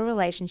sexual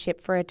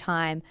relationship for a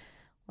time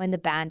when the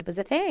band was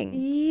a thing.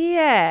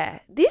 Yeah,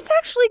 this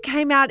actually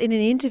came out in an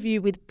interview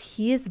with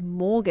Piers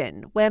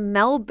Morgan, where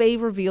Mel B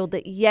revealed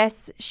that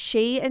yes,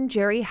 she and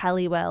Jerry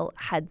Halliwell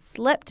had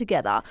slept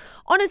together.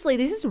 Honestly,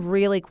 this is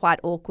really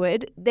quite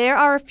awkward. There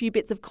are a few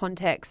bits of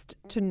context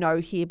to know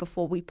here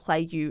before we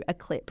play you a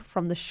clip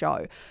from the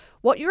show.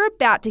 What you're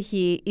about to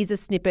hear is a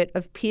snippet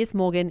of Piers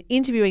Morgan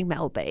interviewing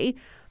Mel B.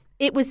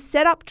 It was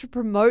set up to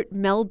promote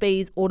Mel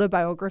B's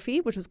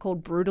autobiography, which was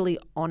called Brutally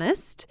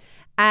Honest,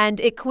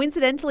 and it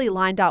coincidentally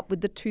lined up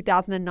with the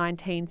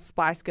 2019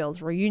 Spice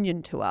Girls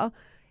reunion tour.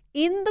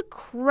 In the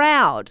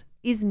crowd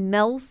is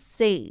Mel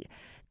C,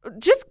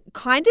 just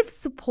kind of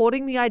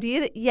supporting the idea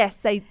that, yes,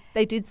 they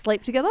did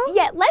sleep together.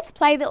 Yeah, let's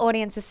play the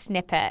audience a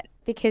snippet,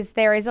 because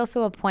there is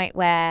also a point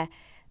where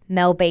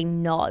Mel B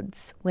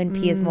nods when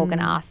Piers Morgan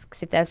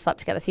asks if they've slept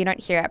together, so you don't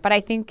hear it, but I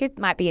think it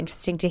might be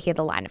interesting to hear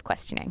the line of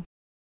questioning.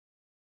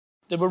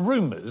 There were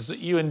rumours that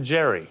you and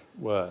Jerry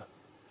were,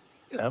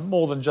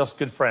 more than just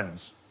good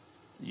friends.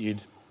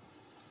 You'd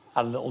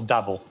had a little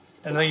dabble.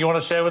 Anything you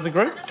want to share with the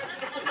group?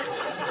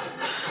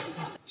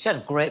 She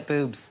had great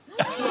boobs.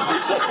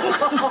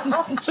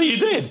 So you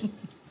did?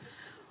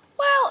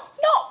 Well,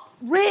 not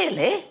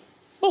really.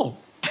 Well,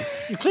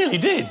 you clearly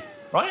did,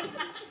 right?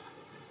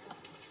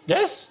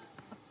 Yes?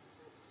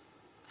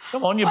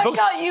 Come on, your Why books...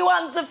 can't you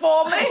answer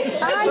for me?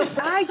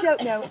 I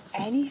don't know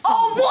anything.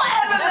 Oh,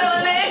 whatever,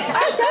 Melanie.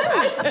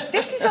 I don't.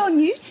 This is all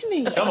new to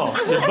me. Come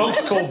on, your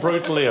book's called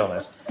Brutally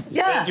Honest. You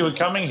Yeah. said you were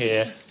coming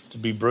here to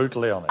be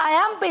brutally honest. I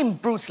am being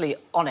brutally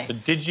honest.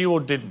 But did you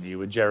or didn't you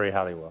with Jerry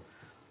Halliwell?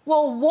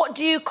 Well, what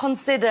do you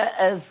consider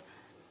as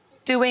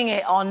doing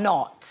it or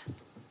not?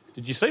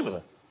 Did you sleep with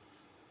her?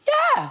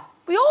 Yeah,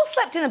 we all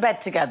slept in a bed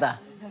together.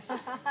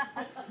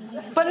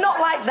 But not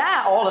like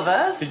that, all of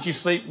us. Did you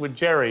sleep with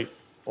Jerry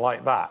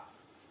like that?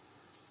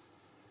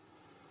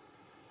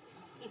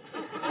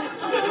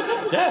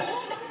 Yes.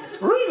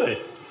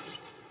 Really?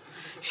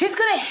 She's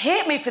going to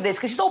hate me for this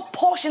because she's all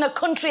posh in a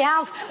country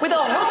house with her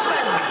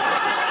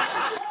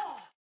husband.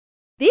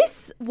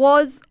 This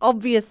was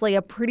obviously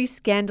a pretty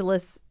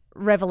scandalous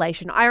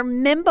revelation. I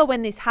remember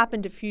when this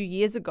happened a few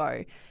years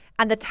ago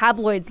and the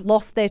tabloids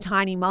lost their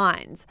tiny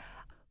minds.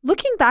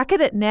 Looking back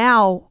at it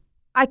now,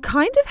 I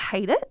kind of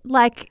hate it.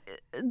 Like,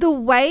 the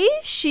way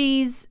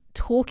she's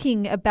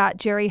talking about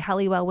Jerry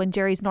Halliwell when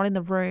Jerry's not in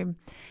the room,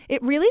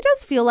 it really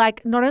does feel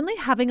like not only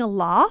having a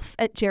laugh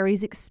at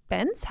Jerry's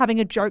expense, having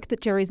a joke that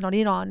Jerry's not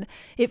in on,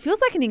 it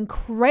feels like an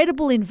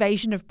incredible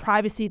invasion of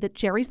privacy that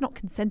Jerry's not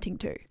consenting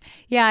to.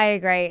 Yeah, I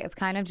agree. It's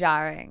kind of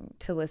jarring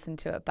to listen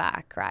to it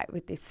back, right,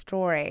 with this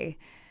story,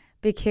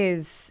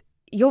 because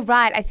you're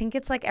right. I think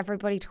it's like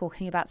everybody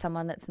talking about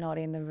someone that's not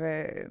in the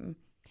room.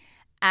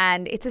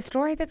 And it's a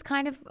story that's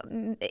kind of,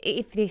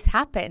 if this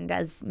happened,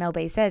 as Mel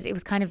B says, it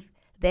was kind of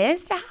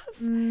theirs to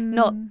have,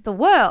 not the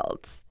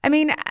world's. I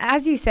mean,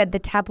 as you said, the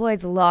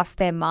tabloids lost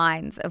their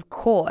minds, of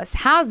course.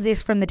 How's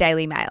this from the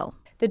Daily Mail?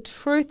 The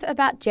truth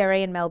about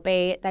Jerry and Mel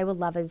B, they were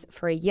lovers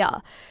for a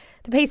year.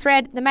 The piece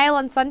read, "The Mail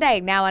on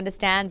Sunday now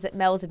understands that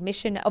Mel's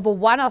admission of a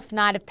one-off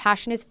night of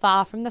passion is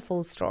far from the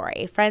full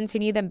story. Friends who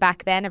knew them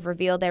back then have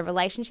revealed their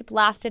relationship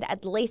lasted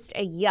at least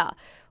a year.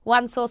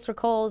 One source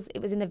recalls it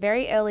was in the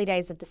very early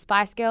days of the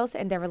Spice Girls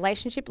and their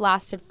relationship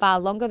lasted far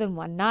longer than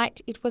one night.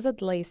 It was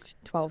at least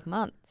 12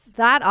 months.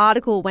 That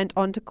article went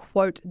on to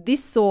quote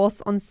this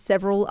source on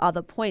several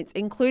other points,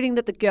 including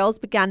that the girls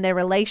began their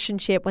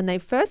relationship when they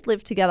first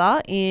lived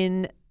together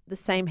in the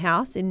same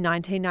house in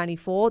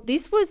 1994.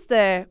 This was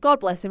God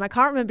bless him, I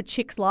can't remember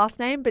Chick's last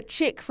name, but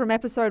Chick from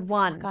episode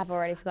 1. Fuck, I've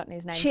already forgotten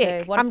his name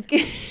Chick. too.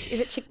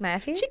 Is it Chick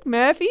Murphy? Chick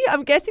Murphy.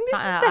 I'm guessing this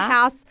is the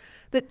house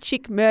that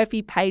Chick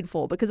Murphy paid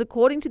for, because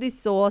according to this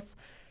source,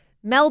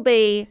 Mel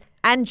B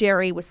and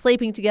Jerry were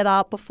sleeping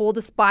together before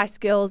the Spice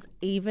Girls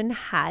even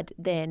had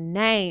their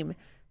name.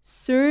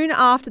 Soon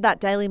after that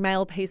Daily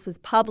Mail piece was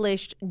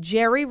published,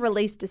 Jerry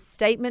released a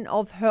statement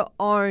of her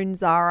own,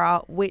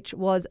 Zara, which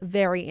was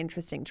very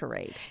interesting to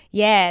read.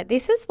 Yeah,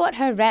 this is what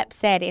her rep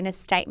said in a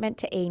statement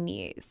to E!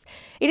 News.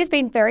 It has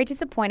been very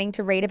disappointing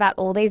to read about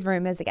all these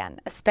rumours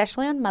again,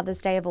 especially on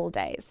Mother's Day of all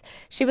days.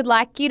 She would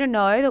like you to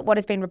know that what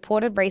has been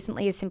reported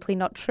recently is simply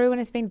not true and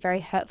has been very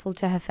hurtful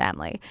to her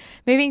family.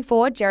 Moving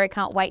forward, Jerry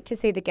can't wait to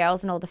see the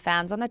girls and all the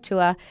fans on the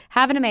tour,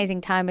 have an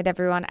amazing time with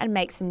everyone and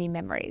make some new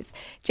memories.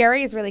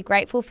 Jerry is really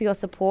grateful for your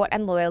support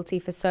and loyalty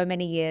for so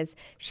many years.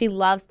 She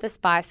loves the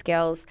Spice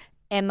Girls,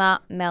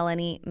 Emma,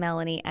 Melanie,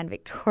 and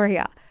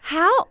Victoria.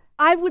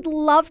 I would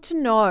love to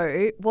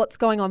know what's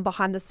going on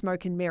behind the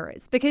smoke and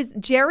mirrors, because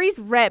Jerry's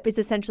rep is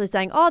essentially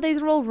saying, oh, these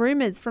are all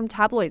rumours from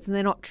tabloids and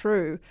they're not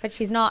true. But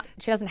she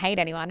doesn't hate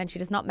anyone and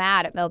she's not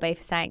mad at Mel B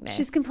for saying this.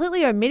 She's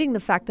completely omitting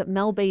the fact that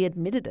Mel B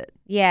admitted it.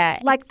 Yeah.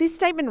 Like, this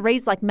statement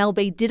reads like Mel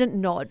B didn't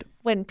nod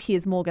when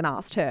Piers Morgan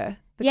asked her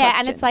the question. question.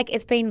 And it's like,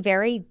 it's been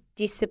very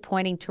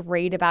disappointing to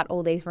read about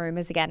all these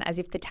rumours again, as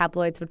if the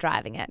tabloids were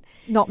driving it.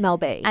 Not Mel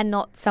B. And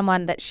not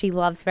someone that she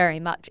loves very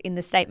much in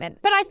the statement.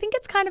 But I think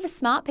it's kind of a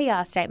smart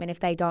PR statement if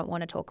they don't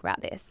want to talk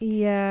about this.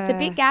 Yeah. It's a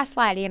bit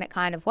gaslighty and it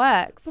kind of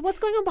works. But what's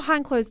going on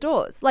behind closed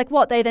doors? Like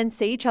what? They then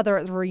see each other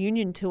at the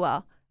reunion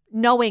tour,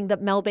 knowing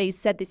that Mel B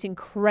said this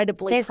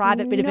incredibly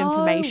private bit of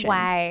information. There's no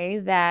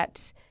way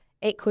that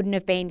it couldn't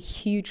have been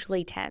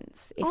hugely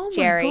tense if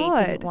Jerry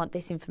didn't want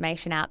this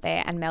information out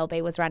there and Mel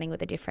B was running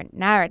with a different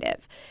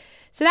narrative.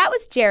 So that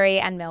was Jerry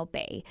and Mel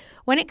B.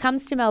 When it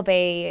comes to Mel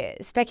B,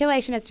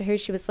 speculation as to who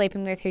she was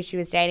sleeping with, who she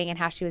was dating, and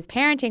how she was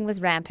parenting was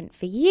rampant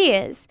for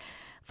years.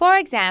 For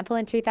example,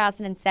 in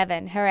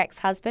 2007, her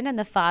ex-husband and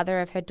the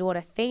father of her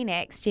daughter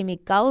Phoenix, Jimmy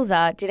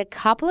Gulzer, did a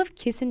couple of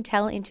kiss and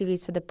tell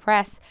interviews for the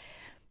press,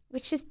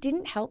 which just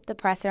didn't help the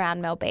press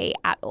around Mel B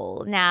at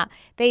all. Now,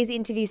 these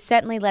interviews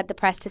certainly led the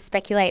press to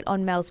speculate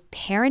on Mel's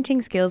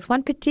parenting skills.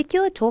 One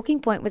particular talking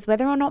point was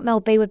whether or not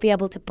Mel B would be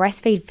able to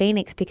breastfeed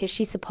Phoenix because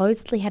she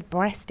supposedly had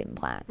breast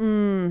implants.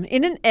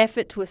 In an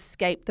effort to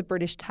escape the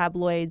British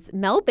tabloids,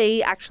 Mel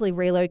B actually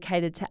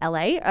relocated to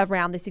LA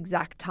around this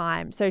exact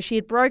time. So she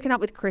had broken up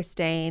with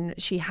Christine.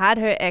 She had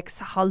her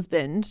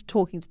ex-husband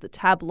talking to the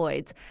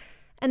tabloids.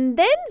 And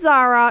then,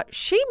 Zara,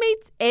 she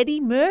meets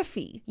Eddie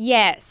Murphy.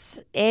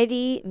 Yes,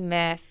 Eddie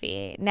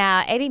Murphy.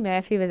 Now, Eddie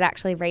Murphy was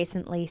actually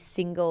recently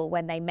single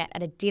when they met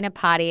at a dinner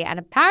party, and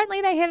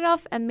apparently they hit it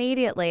off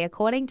immediately.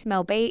 According to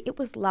Mel B, it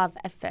was love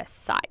at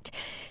first sight.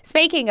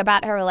 Speaking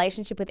about her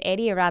relationship with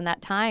Eddie around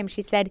that time,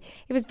 she said,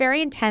 it was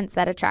very intense,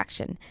 that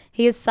attraction.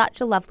 He is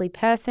such a lovely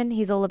person.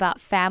 He's all about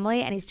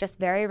family, and he's just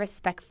very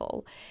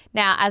respectful.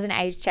 Now, as an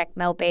age check,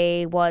 Mel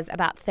B was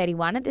about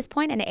 31 at this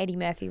point, and Eddie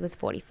Murphy was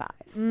 45.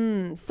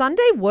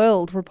 Sunday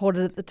World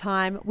reported at the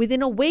time,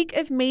 within a week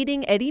of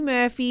meeting Eddie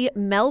Murphy,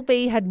 Mel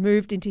B had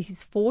moved into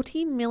his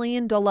 $40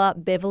 million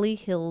Beverly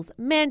Hills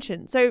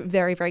mansion. So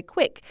very, very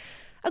quick.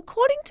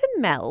 According to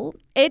Mel,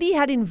 Eddie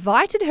had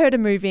invited her to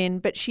move in,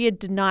 but she had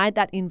denied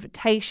that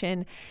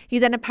invitation. He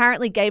then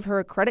apparently gave her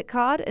a credit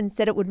card and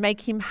said it would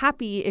make him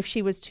happy if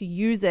she was to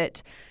use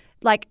it.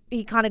 Like,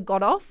 he kind of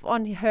got off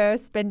on her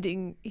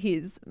spending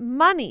his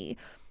money.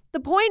 The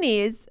point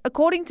is,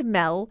 according to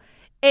Mel,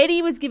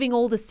 Eddie was giving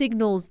all the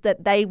signals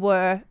that they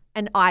were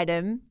an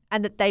item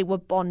and that they were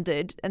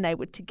bonded and they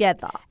were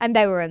together. And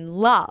they were in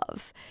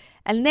love.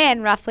 And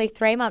then roughly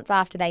 3 months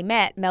after they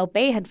met, Mel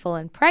B had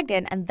fallen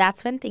pregnant, and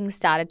that's when things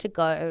started to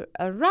go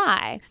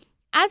awry.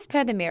 As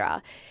per The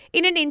Mirror,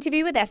 in an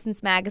interview with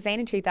Essence magazine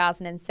in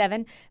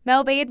 2007,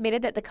 Mel B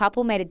admitted that the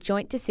couple made a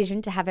joint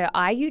decision to have her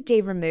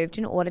IUD removed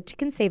in order to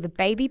conceive a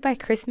baby by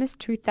Christmas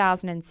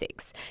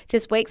 2006.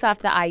 Just weeks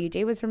after the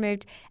IUD was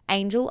removed,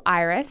 Angel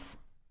Iris,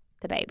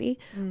 the baby,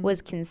 was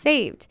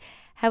conceived.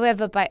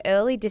 However, by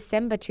early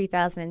December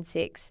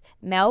 2006,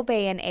 Mel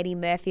B and Eddie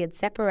Murphy had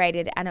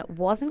separated, and it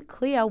wasn't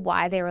clear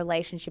why their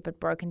relationship had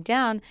broken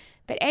down,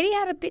 but Eddie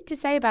had a bit to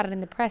say about it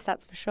in the press,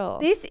 that's for sure.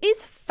 This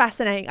is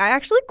fascinating. I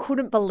actually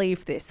couldn't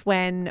believe this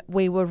when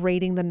we were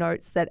reading the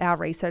notes that our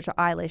researcher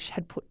Eilish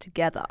had put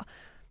together.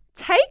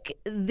 Take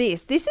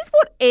this. This is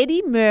what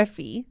Eddie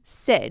Murphy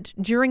said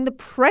during the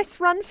press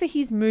run for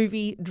his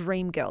movie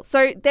Dreamgirls.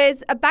 So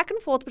there's a back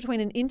and forth between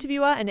an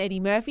interviewer and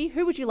Eddie Murphy.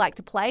 Who would you like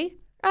to play?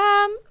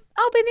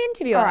 I'll be the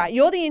interviewer. All right,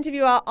 you're the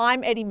interviewer.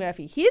 I'm Eddie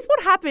Murphy. Here's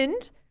what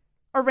happened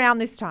around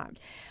this time.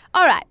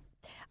 All right.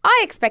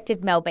 I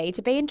expected Mel B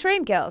to be in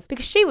Dreamgirls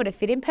because she would have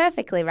fit in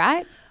perfectly,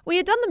 right? We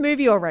had done the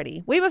movie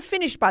already. We were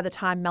finished by the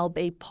time Mel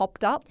B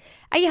popped up.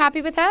 Are you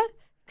happy with her?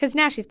 Because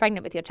now she's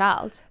pregnant with your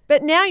child.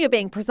 But now you're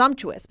being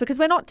presumptuous because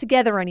we're not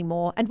together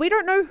anymore and we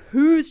don't know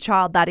whose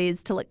child that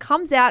is till it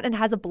comes out and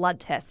has a blood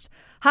test.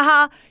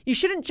 Haha, you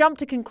shouldn't jump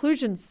to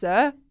conclusions,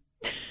 sir.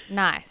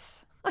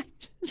 Nice.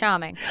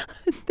 Charming.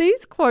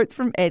 These quotes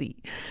from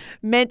Eddie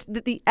meant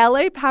that the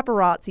LA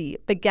paparazzi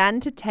began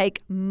to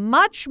take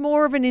much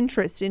more of an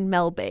interest in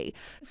Mel B.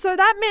 So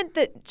that meant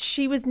that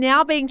she was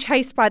now being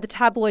chased by the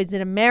tabloids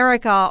in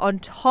America on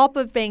top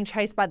of being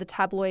chased by the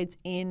tabloids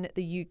in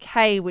the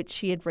UK, which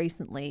she had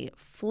recently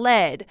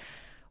fled.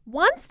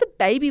 Once the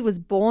baby was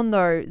born,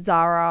 though,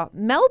 Zara,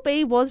 Mel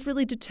B was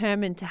really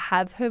determined to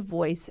have her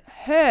voice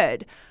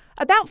heard.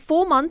 About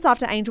 4 months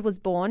after Angel was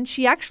born,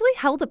 she actually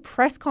held a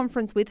press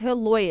conference with her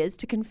lawyers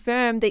to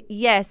confirm that,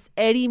 yes,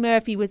 Eddie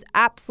Murphy was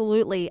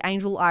absolutely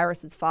Angel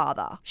Iris's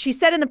father. She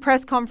said in the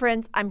press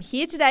conference, "I'm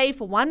here today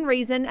for one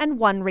reason and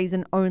one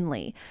reason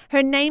only.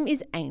 Her name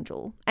is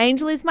Angel.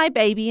 Angel is my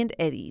baby and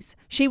Eddie's.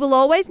 She will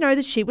always know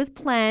that she was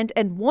planned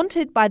and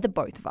wanted by the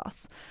both of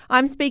us.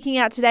 I'm speaking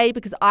out today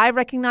because I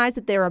recognize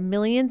that there are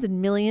millions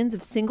and millions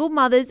of single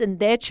mothers and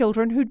their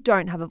children who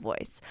don't have a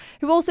voice,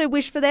 who also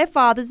wish for their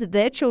fathers and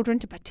their children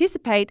to participate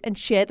and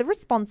share the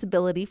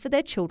responsibility for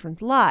their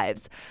children's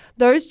lives.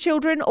 Those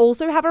children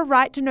also have a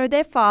right to know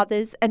their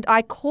fathers, and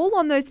I call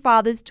on those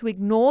fathers to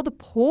ignore the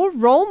poor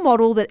role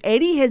model that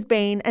Eddie has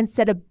been and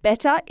set a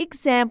better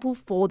example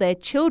for their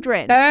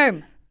children."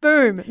 Boom.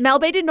 Boom. Mel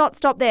B did not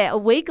stop there. A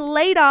week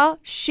later,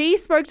 she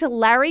spoke to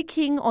Larry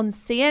King on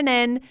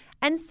CNN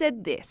and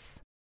said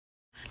this.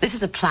 This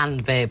is a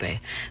planned baby.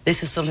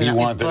 This is something He that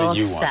we wanted it, both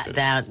you sat wanted it.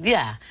 down.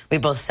 Yeah, we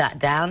both sat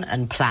down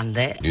and planned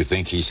it. Do you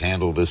think he's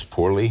handled this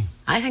poorly?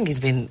 I think he's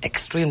been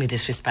extremely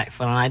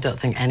disrespectful, and I don't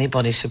think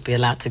anybody should be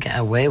allowed to get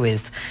away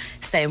with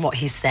saying what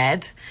he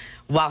said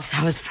whilst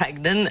I was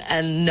pregnant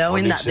and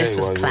knowing What that did he this say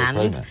while was you were planned.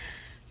 pregnant?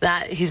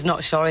 That he's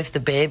not sure if the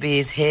baby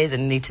is his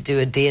and need to do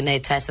a DNA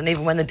test. And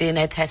even when the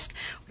DNA test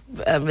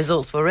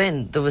results were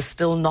in, there was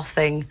still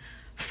nothing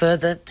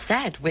further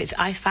said, which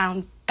I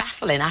found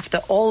baffling after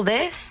all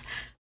this.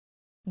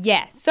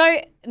 Yeah,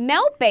 so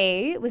Mel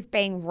B was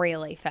being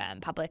really firm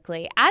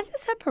publicly, as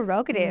is her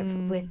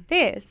prerogative with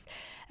this.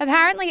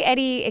 Apparently,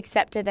 Eddie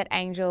accepted that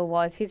Angel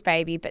was his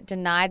baby, but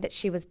denied that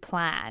she was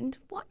planned.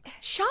 What?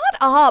 Shut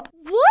up.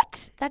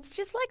 What? That's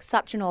just like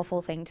such an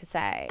awful thing to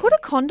say. Put a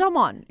condom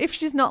on if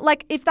she's not,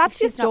 like, if that's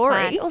your She's not story.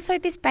 planned. Also,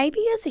 this baby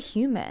is a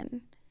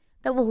human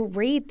that will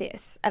read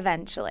this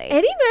eventually.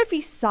 Eddie Murphy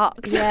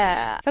sucks.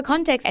 Yeah. For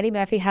context, Eddie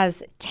Murphy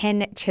has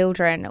 10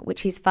 children,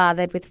 which he's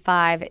fathered with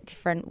 5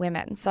 different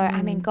women. So,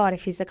 I mean, God,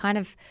 if he's the kind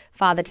of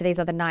father to these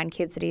other 9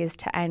 kids that he is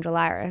to Angel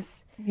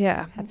Iris,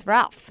 Yeah. that's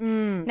rough.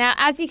 Now,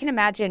 as you can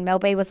imagine, Mel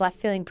B was left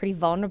feeling pretty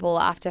vulnerable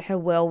after her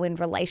whirlwind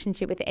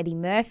relationship with Eddie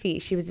Murphy.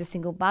 She was a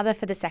single mother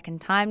for the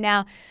second time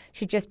now.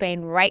 She'd just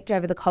been raked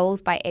over the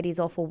coals by Eddie's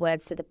awful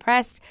words to the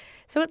press.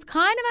 So it's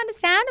kind of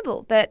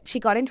understandable that she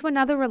got into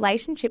another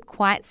relationship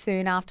quite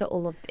soon after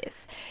all of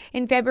this.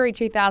 In February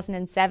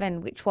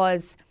 2007, which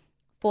was,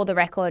 for the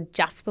record,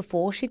 just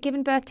before she'd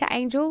given birth to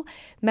Angel,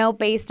 Mel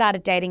B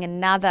started dating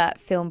another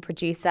film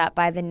producer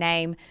by the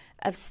name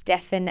of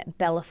Stefan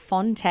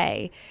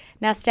Belafonte.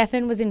 Now,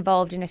 Stefan was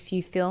involved in a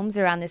few films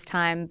around this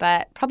time,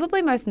 but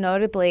probably most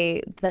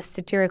notably the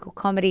satirical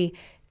comedy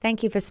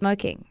Thank You for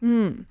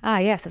Smoking. Ah,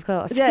 yes, of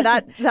course. Yeah,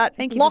 that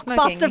Thank You for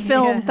blockbuster Smoking.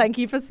 film, Yeah. Thank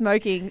You for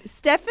Smoking.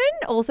 Stefan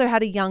also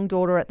had a young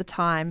daughter at the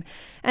time.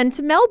 And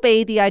to Mel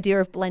B, the idea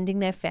of blending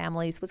their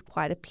families was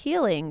quite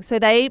appealing. So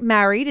they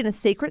married in a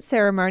secret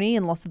ceremony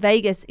in Las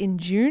Vegas in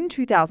June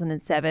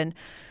 2007,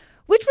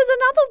 which was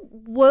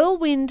another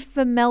whirlwind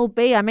for Mel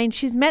B. I mean,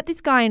 she's met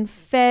this guy in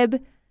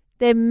Feb.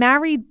 They're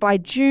married by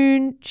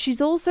June. She's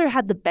also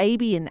had the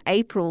baby in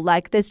April.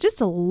 Like, there's just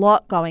a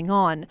lot going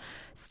on.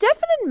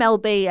 Stefan and Mel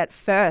B at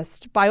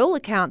first, by all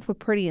accounts, were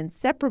pretty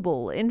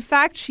inseparable. In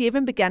fact, she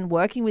even began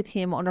working with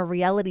him on a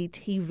reality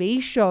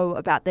TV show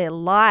about their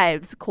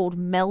lives called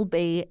Mel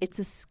B, It's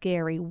a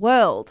Scary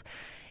World.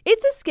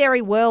 It's a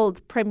Scary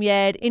World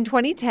premiered in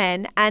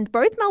 2010, and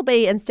both Mel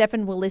B and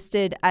Stefan were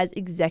listed as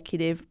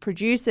executive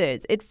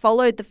producers. It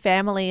followed the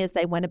family as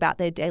they went about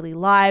their daily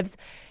lives.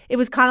 It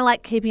was kind of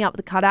like Keeping Up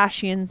with the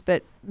Kardashians,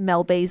 but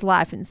Mel B's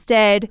life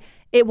instead.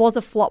 It was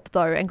a flop,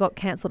 though, and got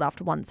cancelled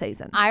after one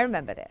season. I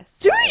remember this.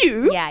 Do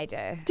you? Yeah, I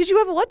do. Did you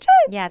ever watch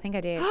it? Yeah, I think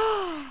I did.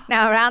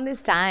 Now, around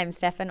this time,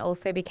 Stefan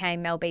also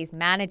became Mel B's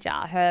manager.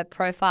 Her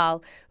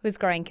profile was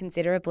growing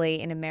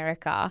considerably in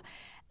America.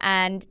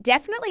 And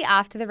definitely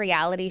after the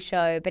reality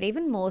show, but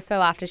even more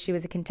so after she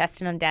was a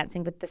contestant on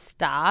Dancing with the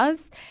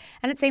Stars.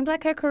 And it seemed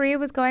like her career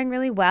was going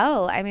really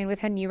well. I mean, with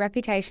her new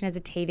reputation as a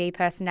TV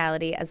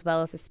personality as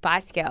well as a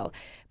Spice Girl.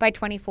 By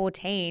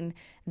 2014,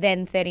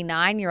 then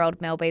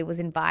 39-year-old Mel B was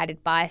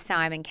invited by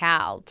Simon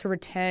Cowell to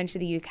return to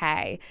the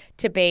UK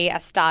to be a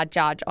star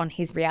judge on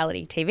his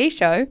reality TV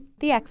show,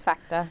 The X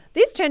Factor.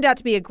 This turned out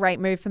to be a great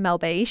move for Mel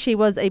B. She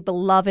was a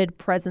beloved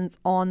presence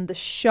on the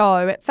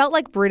show. It felt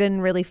like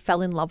Britain really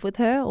fell in love with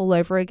her all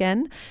over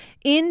again.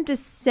 In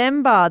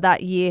December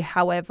that year,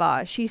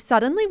 however, she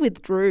suddenly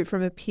withdrew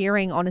from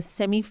appearing on a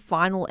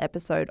semi-final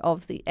episode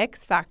of The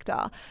X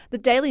Factor. The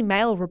Daily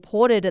Mail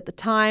reported at the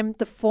time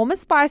the former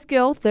Spice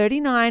Girl,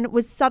 39,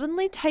 was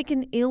suddenly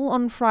taken ill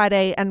on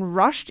Friday and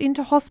rushed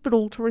into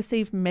hospital to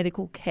receive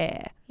medical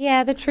care.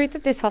 Yeah, the truth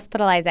of this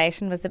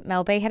hospitalisation was that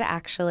Mel B had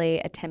actually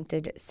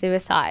attempted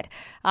suicide.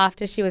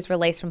 After she was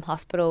released from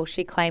hospital,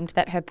 she claimed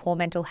that her poor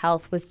mental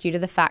health was due to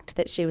the fact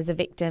that she was a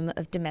victim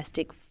of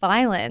domestic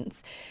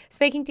violence.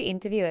 Speaking to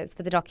interviewers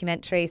for the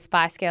documentary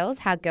Spice Girls,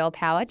 How Girl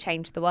Power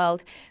Changed the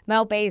World,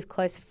 Mel B's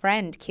close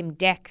friend, Kim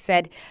Deck,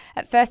 said,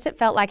 "At first it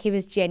felt like he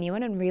was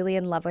genuine and really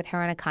in love with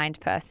her and a kind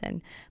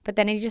person, but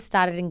then he just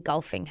started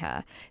engulfing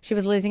her. She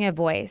was losing her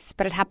voice,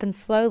 but it happened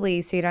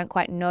slowly, so you don't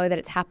quite know that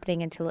it's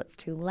happening until it's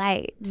too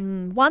late."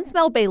 Once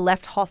Mel B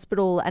left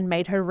hospital and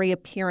made her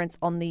reappearance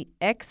on The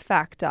X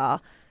Factor,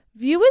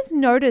 viewers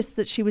noticed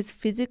that she was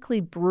physically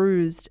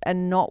bruised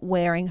and not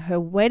wearing her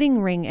wedding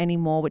ring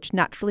anymore, which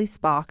naturally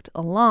sparked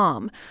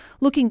alarm.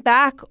 Looking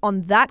back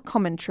on that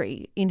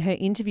commentary in her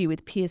interview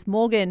with Piers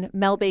Morgan,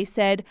 Mel B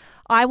said,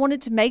 "I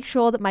wanted to make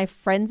sure that my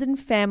friends and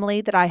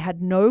family that I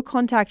had no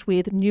contact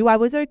with knew I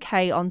was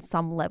okay on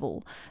some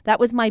level. That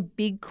was my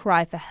big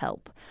cry for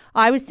help.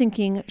 I was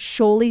thinking,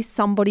 surely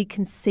somebody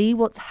can see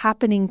what's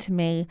happening to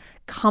me.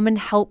 Come and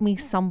help me,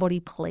 somebody,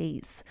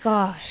 please."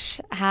 Gosh,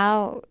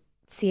 how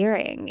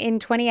searing. In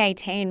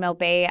 2018, Mel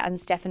B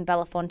and Stefan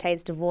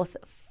Belafonte's divorce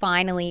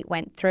finally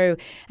went through.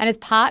 And as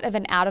part of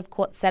an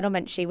out-of-court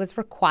settlement, she was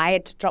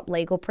required to drop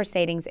legal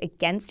proceedings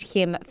against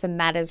him for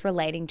matters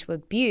relating to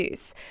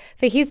abuse.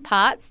 For his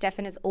part,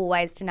 Stefan has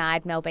always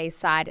denied Mel B's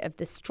side of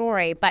the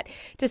story. But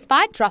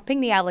despite dropping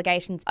the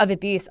allegations of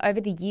abuse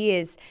over the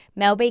years,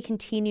 Mel B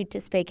continued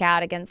to speak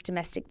out against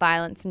domestic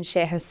violence and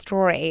share her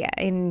story.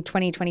 In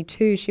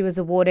 2022, she was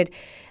awarded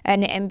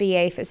an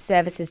MBE for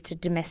services to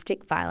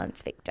domestic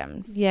violence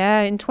victims.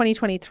 Yeah, in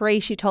 2023,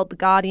 she told The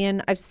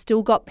Guardian, "I've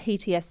still got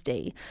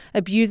PTSD.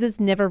 Abusers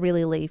never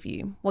really leave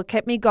you. What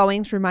kept me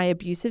going through my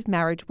abusive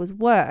marriage was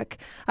work.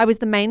 I was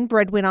the main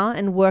breadwinner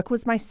and work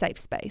was my safe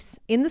space.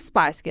 In the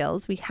Spice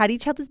Girls, we had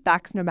each other's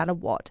backs no matter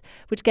what,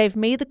 which gave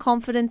me the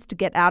confidence to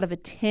get out of a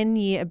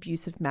 10-year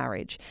abusive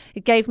marriage.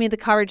 It gave me the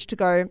courage to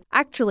go,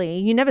 actually,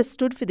 you never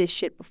stood for this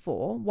shit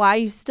before. Why are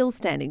you still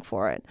standing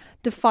for it?"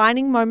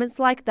 Defining moments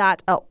like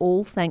that are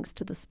all thanks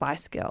to the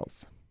Spice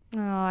Girls.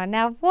 Oh,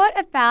 now what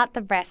about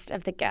the rest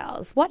of the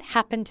girls? What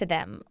happened to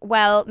them?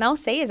 Well, Mel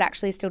C is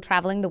actually still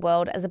travelling the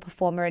world as a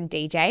performer and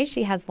DJ.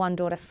 She has one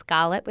daughter,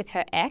 Scarlett, with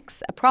her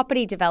ex, a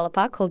property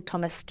developer called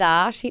Thomas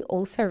Starr. She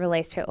also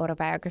released her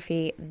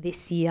autobiography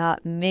this year,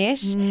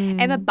 Mish.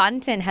 Emma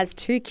Bunton has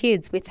 2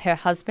 kids with her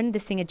husband, the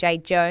singer Jay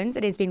Jones,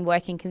 and has been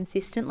working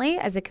consistently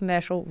as a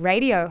commercial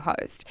radio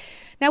host.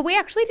 Now, we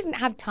actually didn't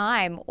have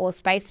time or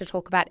space to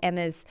talk about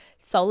Emma's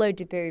solo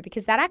debut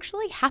because that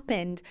actually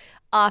happened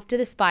after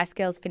the Spice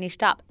Girls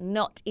finished up,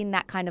 not in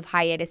that kind of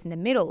hiatus in the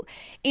middle.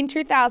 In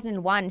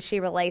 2001, she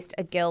released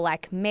A Girl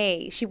Like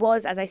Me. She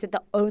was, as I said,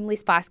 the only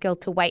Spice Girl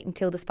to wait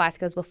until the Spice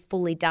Girls were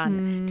fully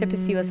done to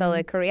pursue a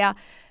solo career.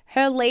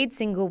 Her lead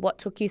single, What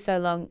Took You So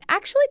Long,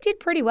 actually did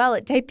pretty well.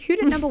 It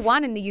debuted at number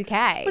 1 in the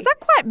UK. Was that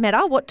quite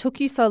meta? What took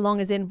you so long,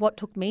 as in what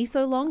took me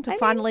so long to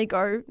finally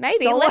go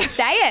Maybe. solo? Let's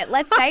say it.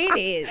 Let's say it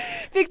is.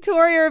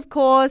 Victoria, of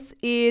course,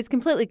 is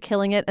completely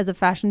killing it as a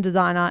fashion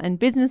designer and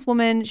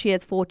businesswoman. She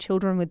has 4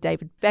 children with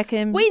David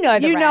Beckham. We know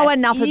the You know rest.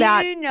 enough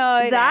about You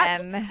know that.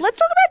 them. Let's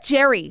talk about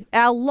Jerry,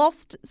 our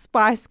lost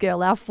Spice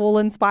Girl, our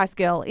fallen Spice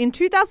Girl. In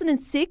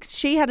 2006,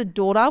 she had a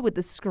daughter with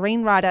the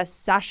screenwriter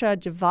Sasha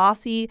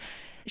Javasi.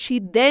 She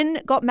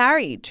then got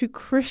married to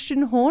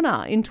Christian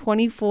Horner in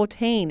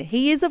 2014.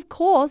 He is, of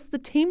course, the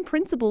team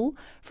principal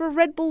for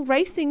Red Bull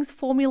Racing's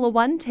Formula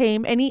One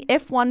team. Any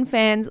F1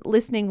 fans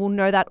listening will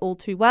know that all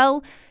too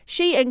well.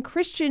 She and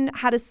Christian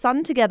had a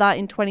son together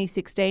in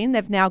 2016.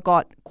 They've now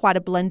got quite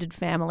a blended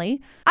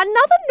family.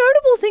 Another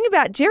notable thing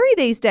about Jerry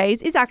these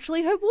days is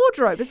actually her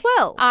wardrobe as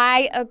well.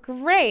 I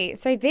agree.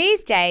 So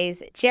these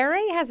days,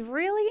 Jerry has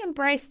really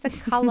embraced the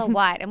colour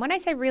white. And when I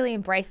say really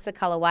embraced the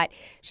colour white,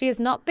 she has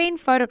not been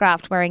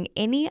photographed wearing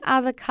any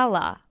other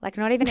colour, like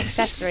not even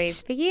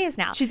accessories, for years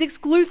now. She's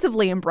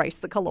exclusively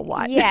embraced the colour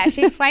white. Yeah,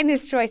 she explained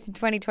this choice in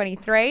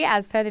 2023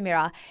 as per the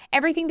Mirror.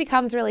 Everything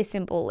becomes really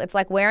simple. It's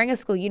like wearing a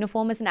school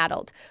uniform as an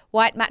adult.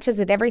 White matches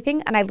with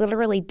everything and I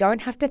literally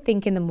don't have to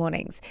think in the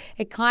mornings.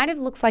 It kind of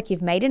looks like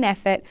you've made an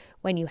effort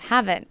when you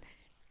haven't.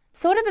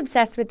 Sort of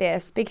obsessed with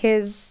this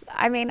because,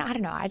 I mean, I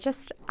don't know.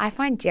 I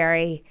find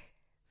Jerry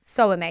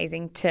so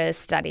amazing to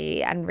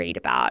study and read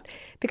about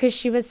because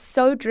she was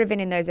so driven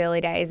in those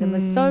early days and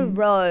was so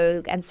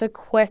rogue and so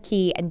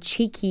quirky and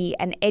cheeky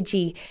and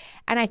edgy.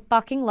 And I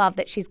fucking love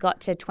that she's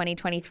got to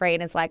 2023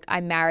 and is like,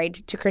 I'm married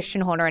to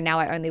Christian Horner and now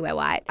I only wear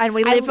white. And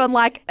we live on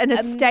like an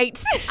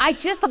estate. I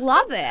just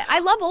love it. I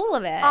love all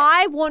of it.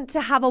 I want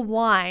to have a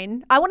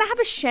wine. I want to have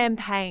a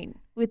champagne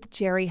with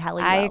Jerry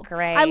Halliwell. I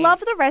agree. I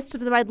love the rest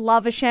of them. I'd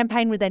love a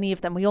champagne with any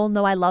of them. We all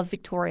know I love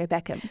Victoria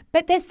Beckham.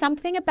 But there's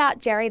something about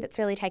Jerry that's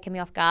really taken me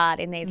off guard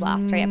in these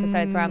last 3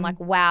 episodes where I'm like,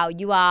 wow,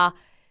 you are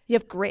You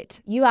have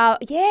grit. You're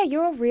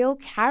a real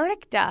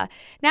character.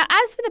 Now,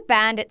 as for the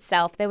band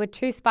itself, there were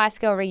 2 Spice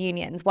Girl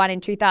reunions, one in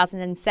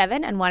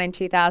 2007 and one in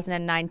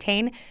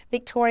 2019.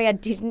 Victoria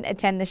didn't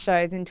attend the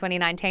shows in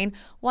 2019.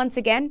 Once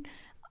again,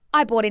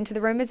 I bought into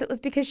the rumours it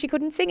was because she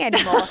couldn't sing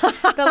anymore.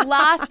 The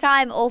last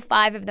time all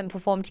 5 of them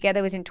performed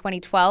together was in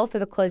 2012 for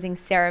the closing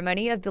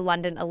ceremony of the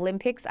London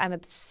Olympics. I'm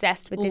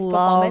obsessed with this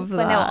performance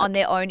when they were on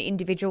their own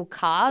individual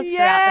cars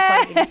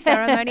throughout the closing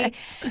ceremony.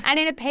 And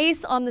in a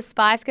piece on the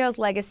Spice Girls'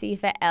 legacy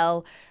for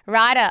Elle,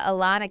 writer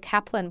Alana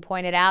Kaplan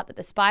pointed out that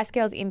the Spice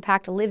Girls'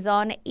 impact lives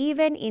on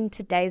even in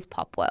today's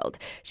pop world.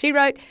 She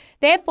wrote,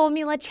 their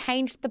formula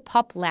changed the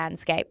pop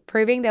landscape,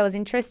 proving there was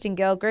interest in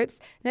girl groups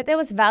and that there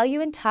was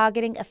value in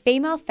targeting a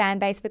female fan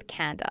base with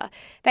candor.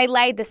 They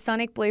laid the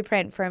sonic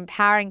blueprint for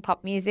empowering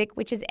pop music,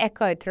 which is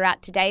echoed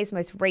throughout today's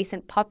most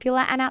recent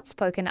popular and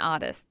outspoken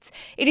artists.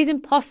 It is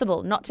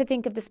impossible not to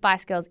think of the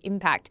Spice Girls'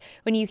 impact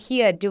when you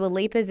hear Dua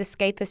Lipa's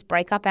escapist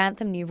breakup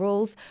anthem New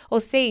Rules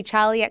or see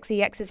Charli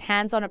XCX's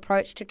hands-on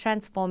approach to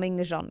transforming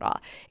the genre.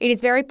 It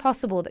is very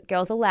possible that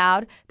Girls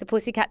Aloud, the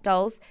Pussycat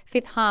Dolls,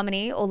 Fifth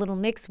Harmony or Little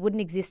Mix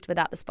wouldn't exist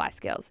without the Spice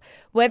Girls.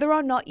 Whether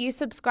or not you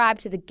subscribe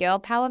to the girl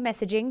power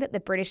messaging that the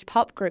British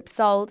pop group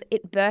sold,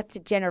 it birthed a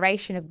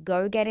generation of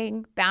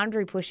go-getting,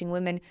 boundary-pushing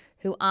women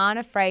who aren't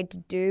afraid to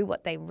do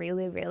what they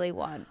really, really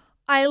want.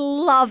 I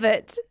love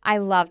it. I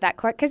love that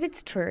quote because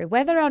it's true.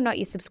 Whether or not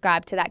you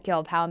subscribe to that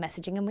girl power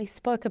messaging, and we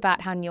spoke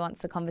about how nuanced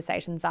the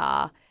conversations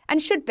are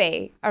and should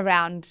be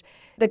around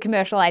the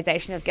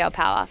commercialization of girl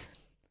power.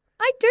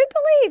 I do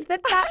believe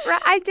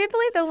I do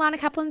believe that Alana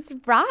Kaplan's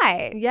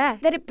right. Yeah.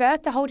 That it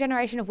birthed a whole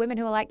generation of women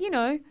who are like,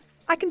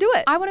 I can do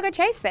it. I want to go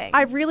chase things.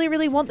 I really,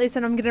 really want this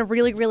and I'm going to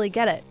really, really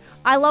get it.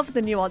 I love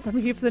the nuance. I'm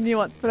here for the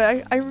nuance, but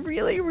I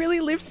really, really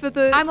live for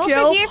the I'm also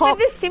girl here pop.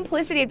 for the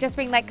simplicity of just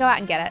being like, go out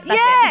and get it.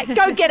 That's it.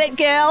 Go get it,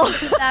 girl.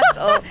 That's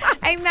all.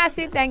 A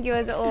massive thank you,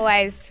 as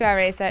always, to our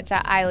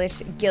researcher,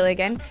 Eilish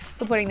Gilligan,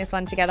 for putting this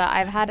one together.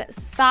 I've had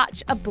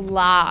such a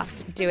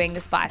blast doing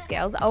the Spice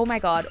Girls. Oh my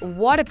God,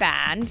 what a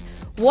band.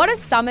 What a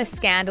summer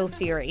scandal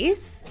series.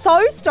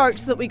 So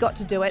stoked that we got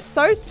to do it.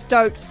 So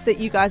stoked that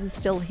you guys are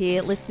still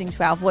here listening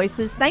to our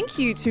voices. Thank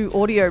you to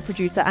audio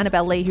producer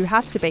Annabelle Lee, who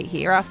has to be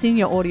here, our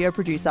senior audio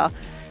producer.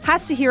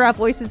 Has to hear our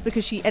voices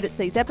because she edits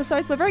these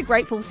episodes. We're very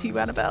grateful to you,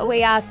 Annabelle.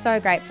 We are so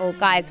grateful.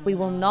 Guys, we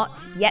will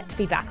not yet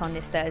be back on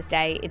this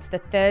Thursday. It's the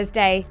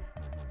Thursday,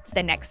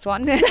 the next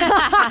one, the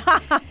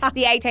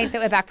 18th that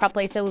we're back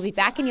properly. So we'll be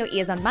back in your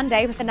ears on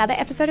Monday with another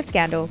episode of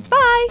Scandal.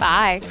 Bye.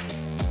 Bye.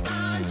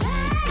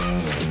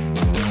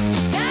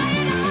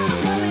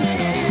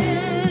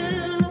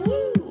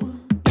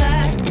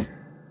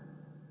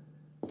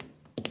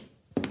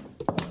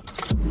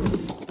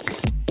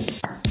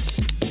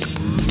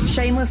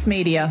 Shameless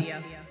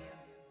Media.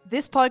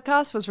 This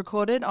podcast was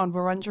recorded on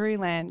Wurundjeri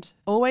land.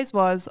 Always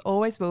was,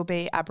 always will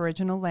be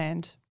Aboriginal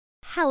land.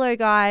 Hello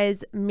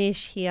guys,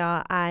 Mish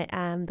here. I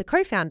am the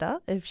co-founder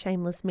of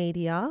Shameless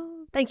Media.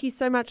 Thank you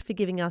so much for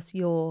giving us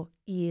your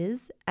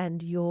ears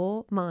and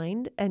your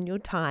mind and your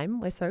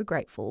time. We're so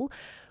grateful.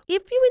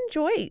 If you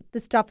enjoy the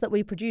stuff that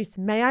we produce,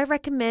 may I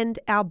recommend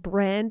our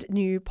brand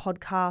new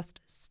podcast,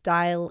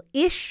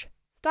 Style-ish.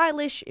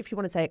 Stylish, if you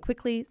want to say it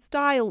quickly,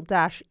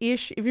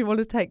 style-ish, if you want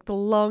to take the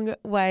long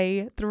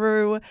way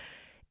through.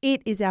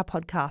 It is our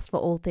podcast for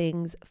all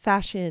things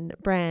fashion,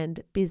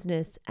 brand,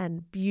 business,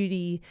 and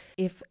beauty.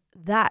 If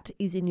that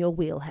is in your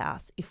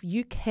wheelhouse, if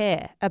you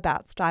care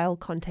about style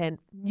content,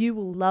 you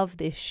will love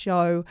this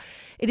show.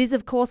 It is,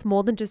 of course,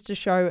 more than just a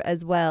show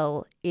as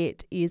well.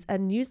 It is a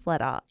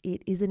newsletter.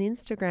 It is an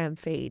Instagram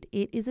feed.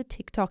 It is a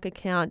TikTok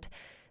account.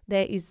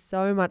 There is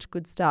so much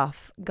good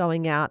stuff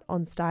going out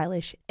on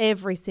Stylish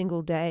every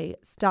single day,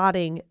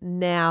 starting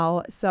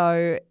now.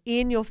 So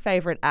in your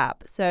favorite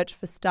app, search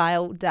for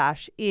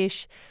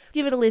Style-ish.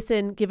 Give it a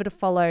listen, give it a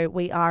follow.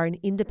 We are an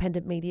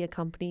independent media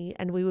company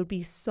and we would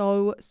be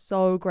so,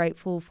 so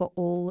grateful for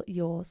all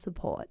your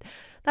support.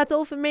 That's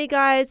all from me,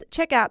 guys.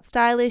 Check out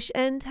Stylish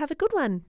and have a good one.